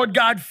 Lord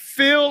God,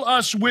 fill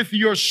us with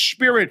your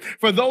spirit.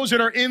 For those that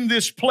are in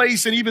this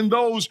place and even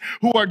those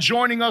who are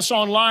joining us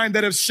online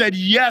that have said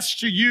yes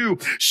to you,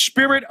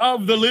 Spirit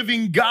of the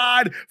living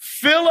God,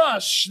 fill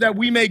us that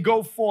we may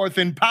go forth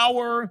in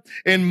power,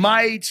 in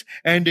might,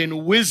 and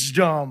in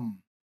wisdom.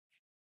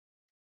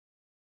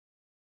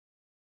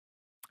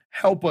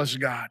 Help us,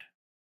 God.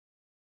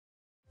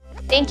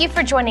 Thank you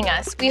for joining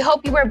us. We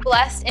hope you were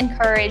blessed,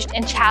 encouraged,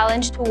 and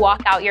challenged to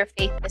walk out your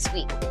faith this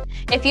week.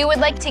 If you would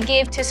like to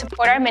give to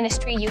support our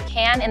ministry, you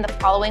can in the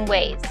following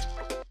ways.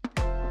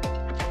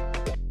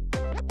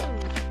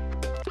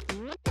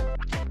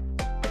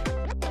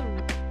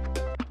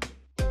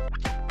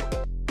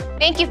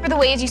 Thank you for the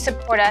ways you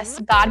support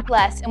us. God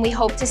bless, and we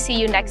hope to see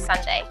you next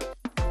Sunday.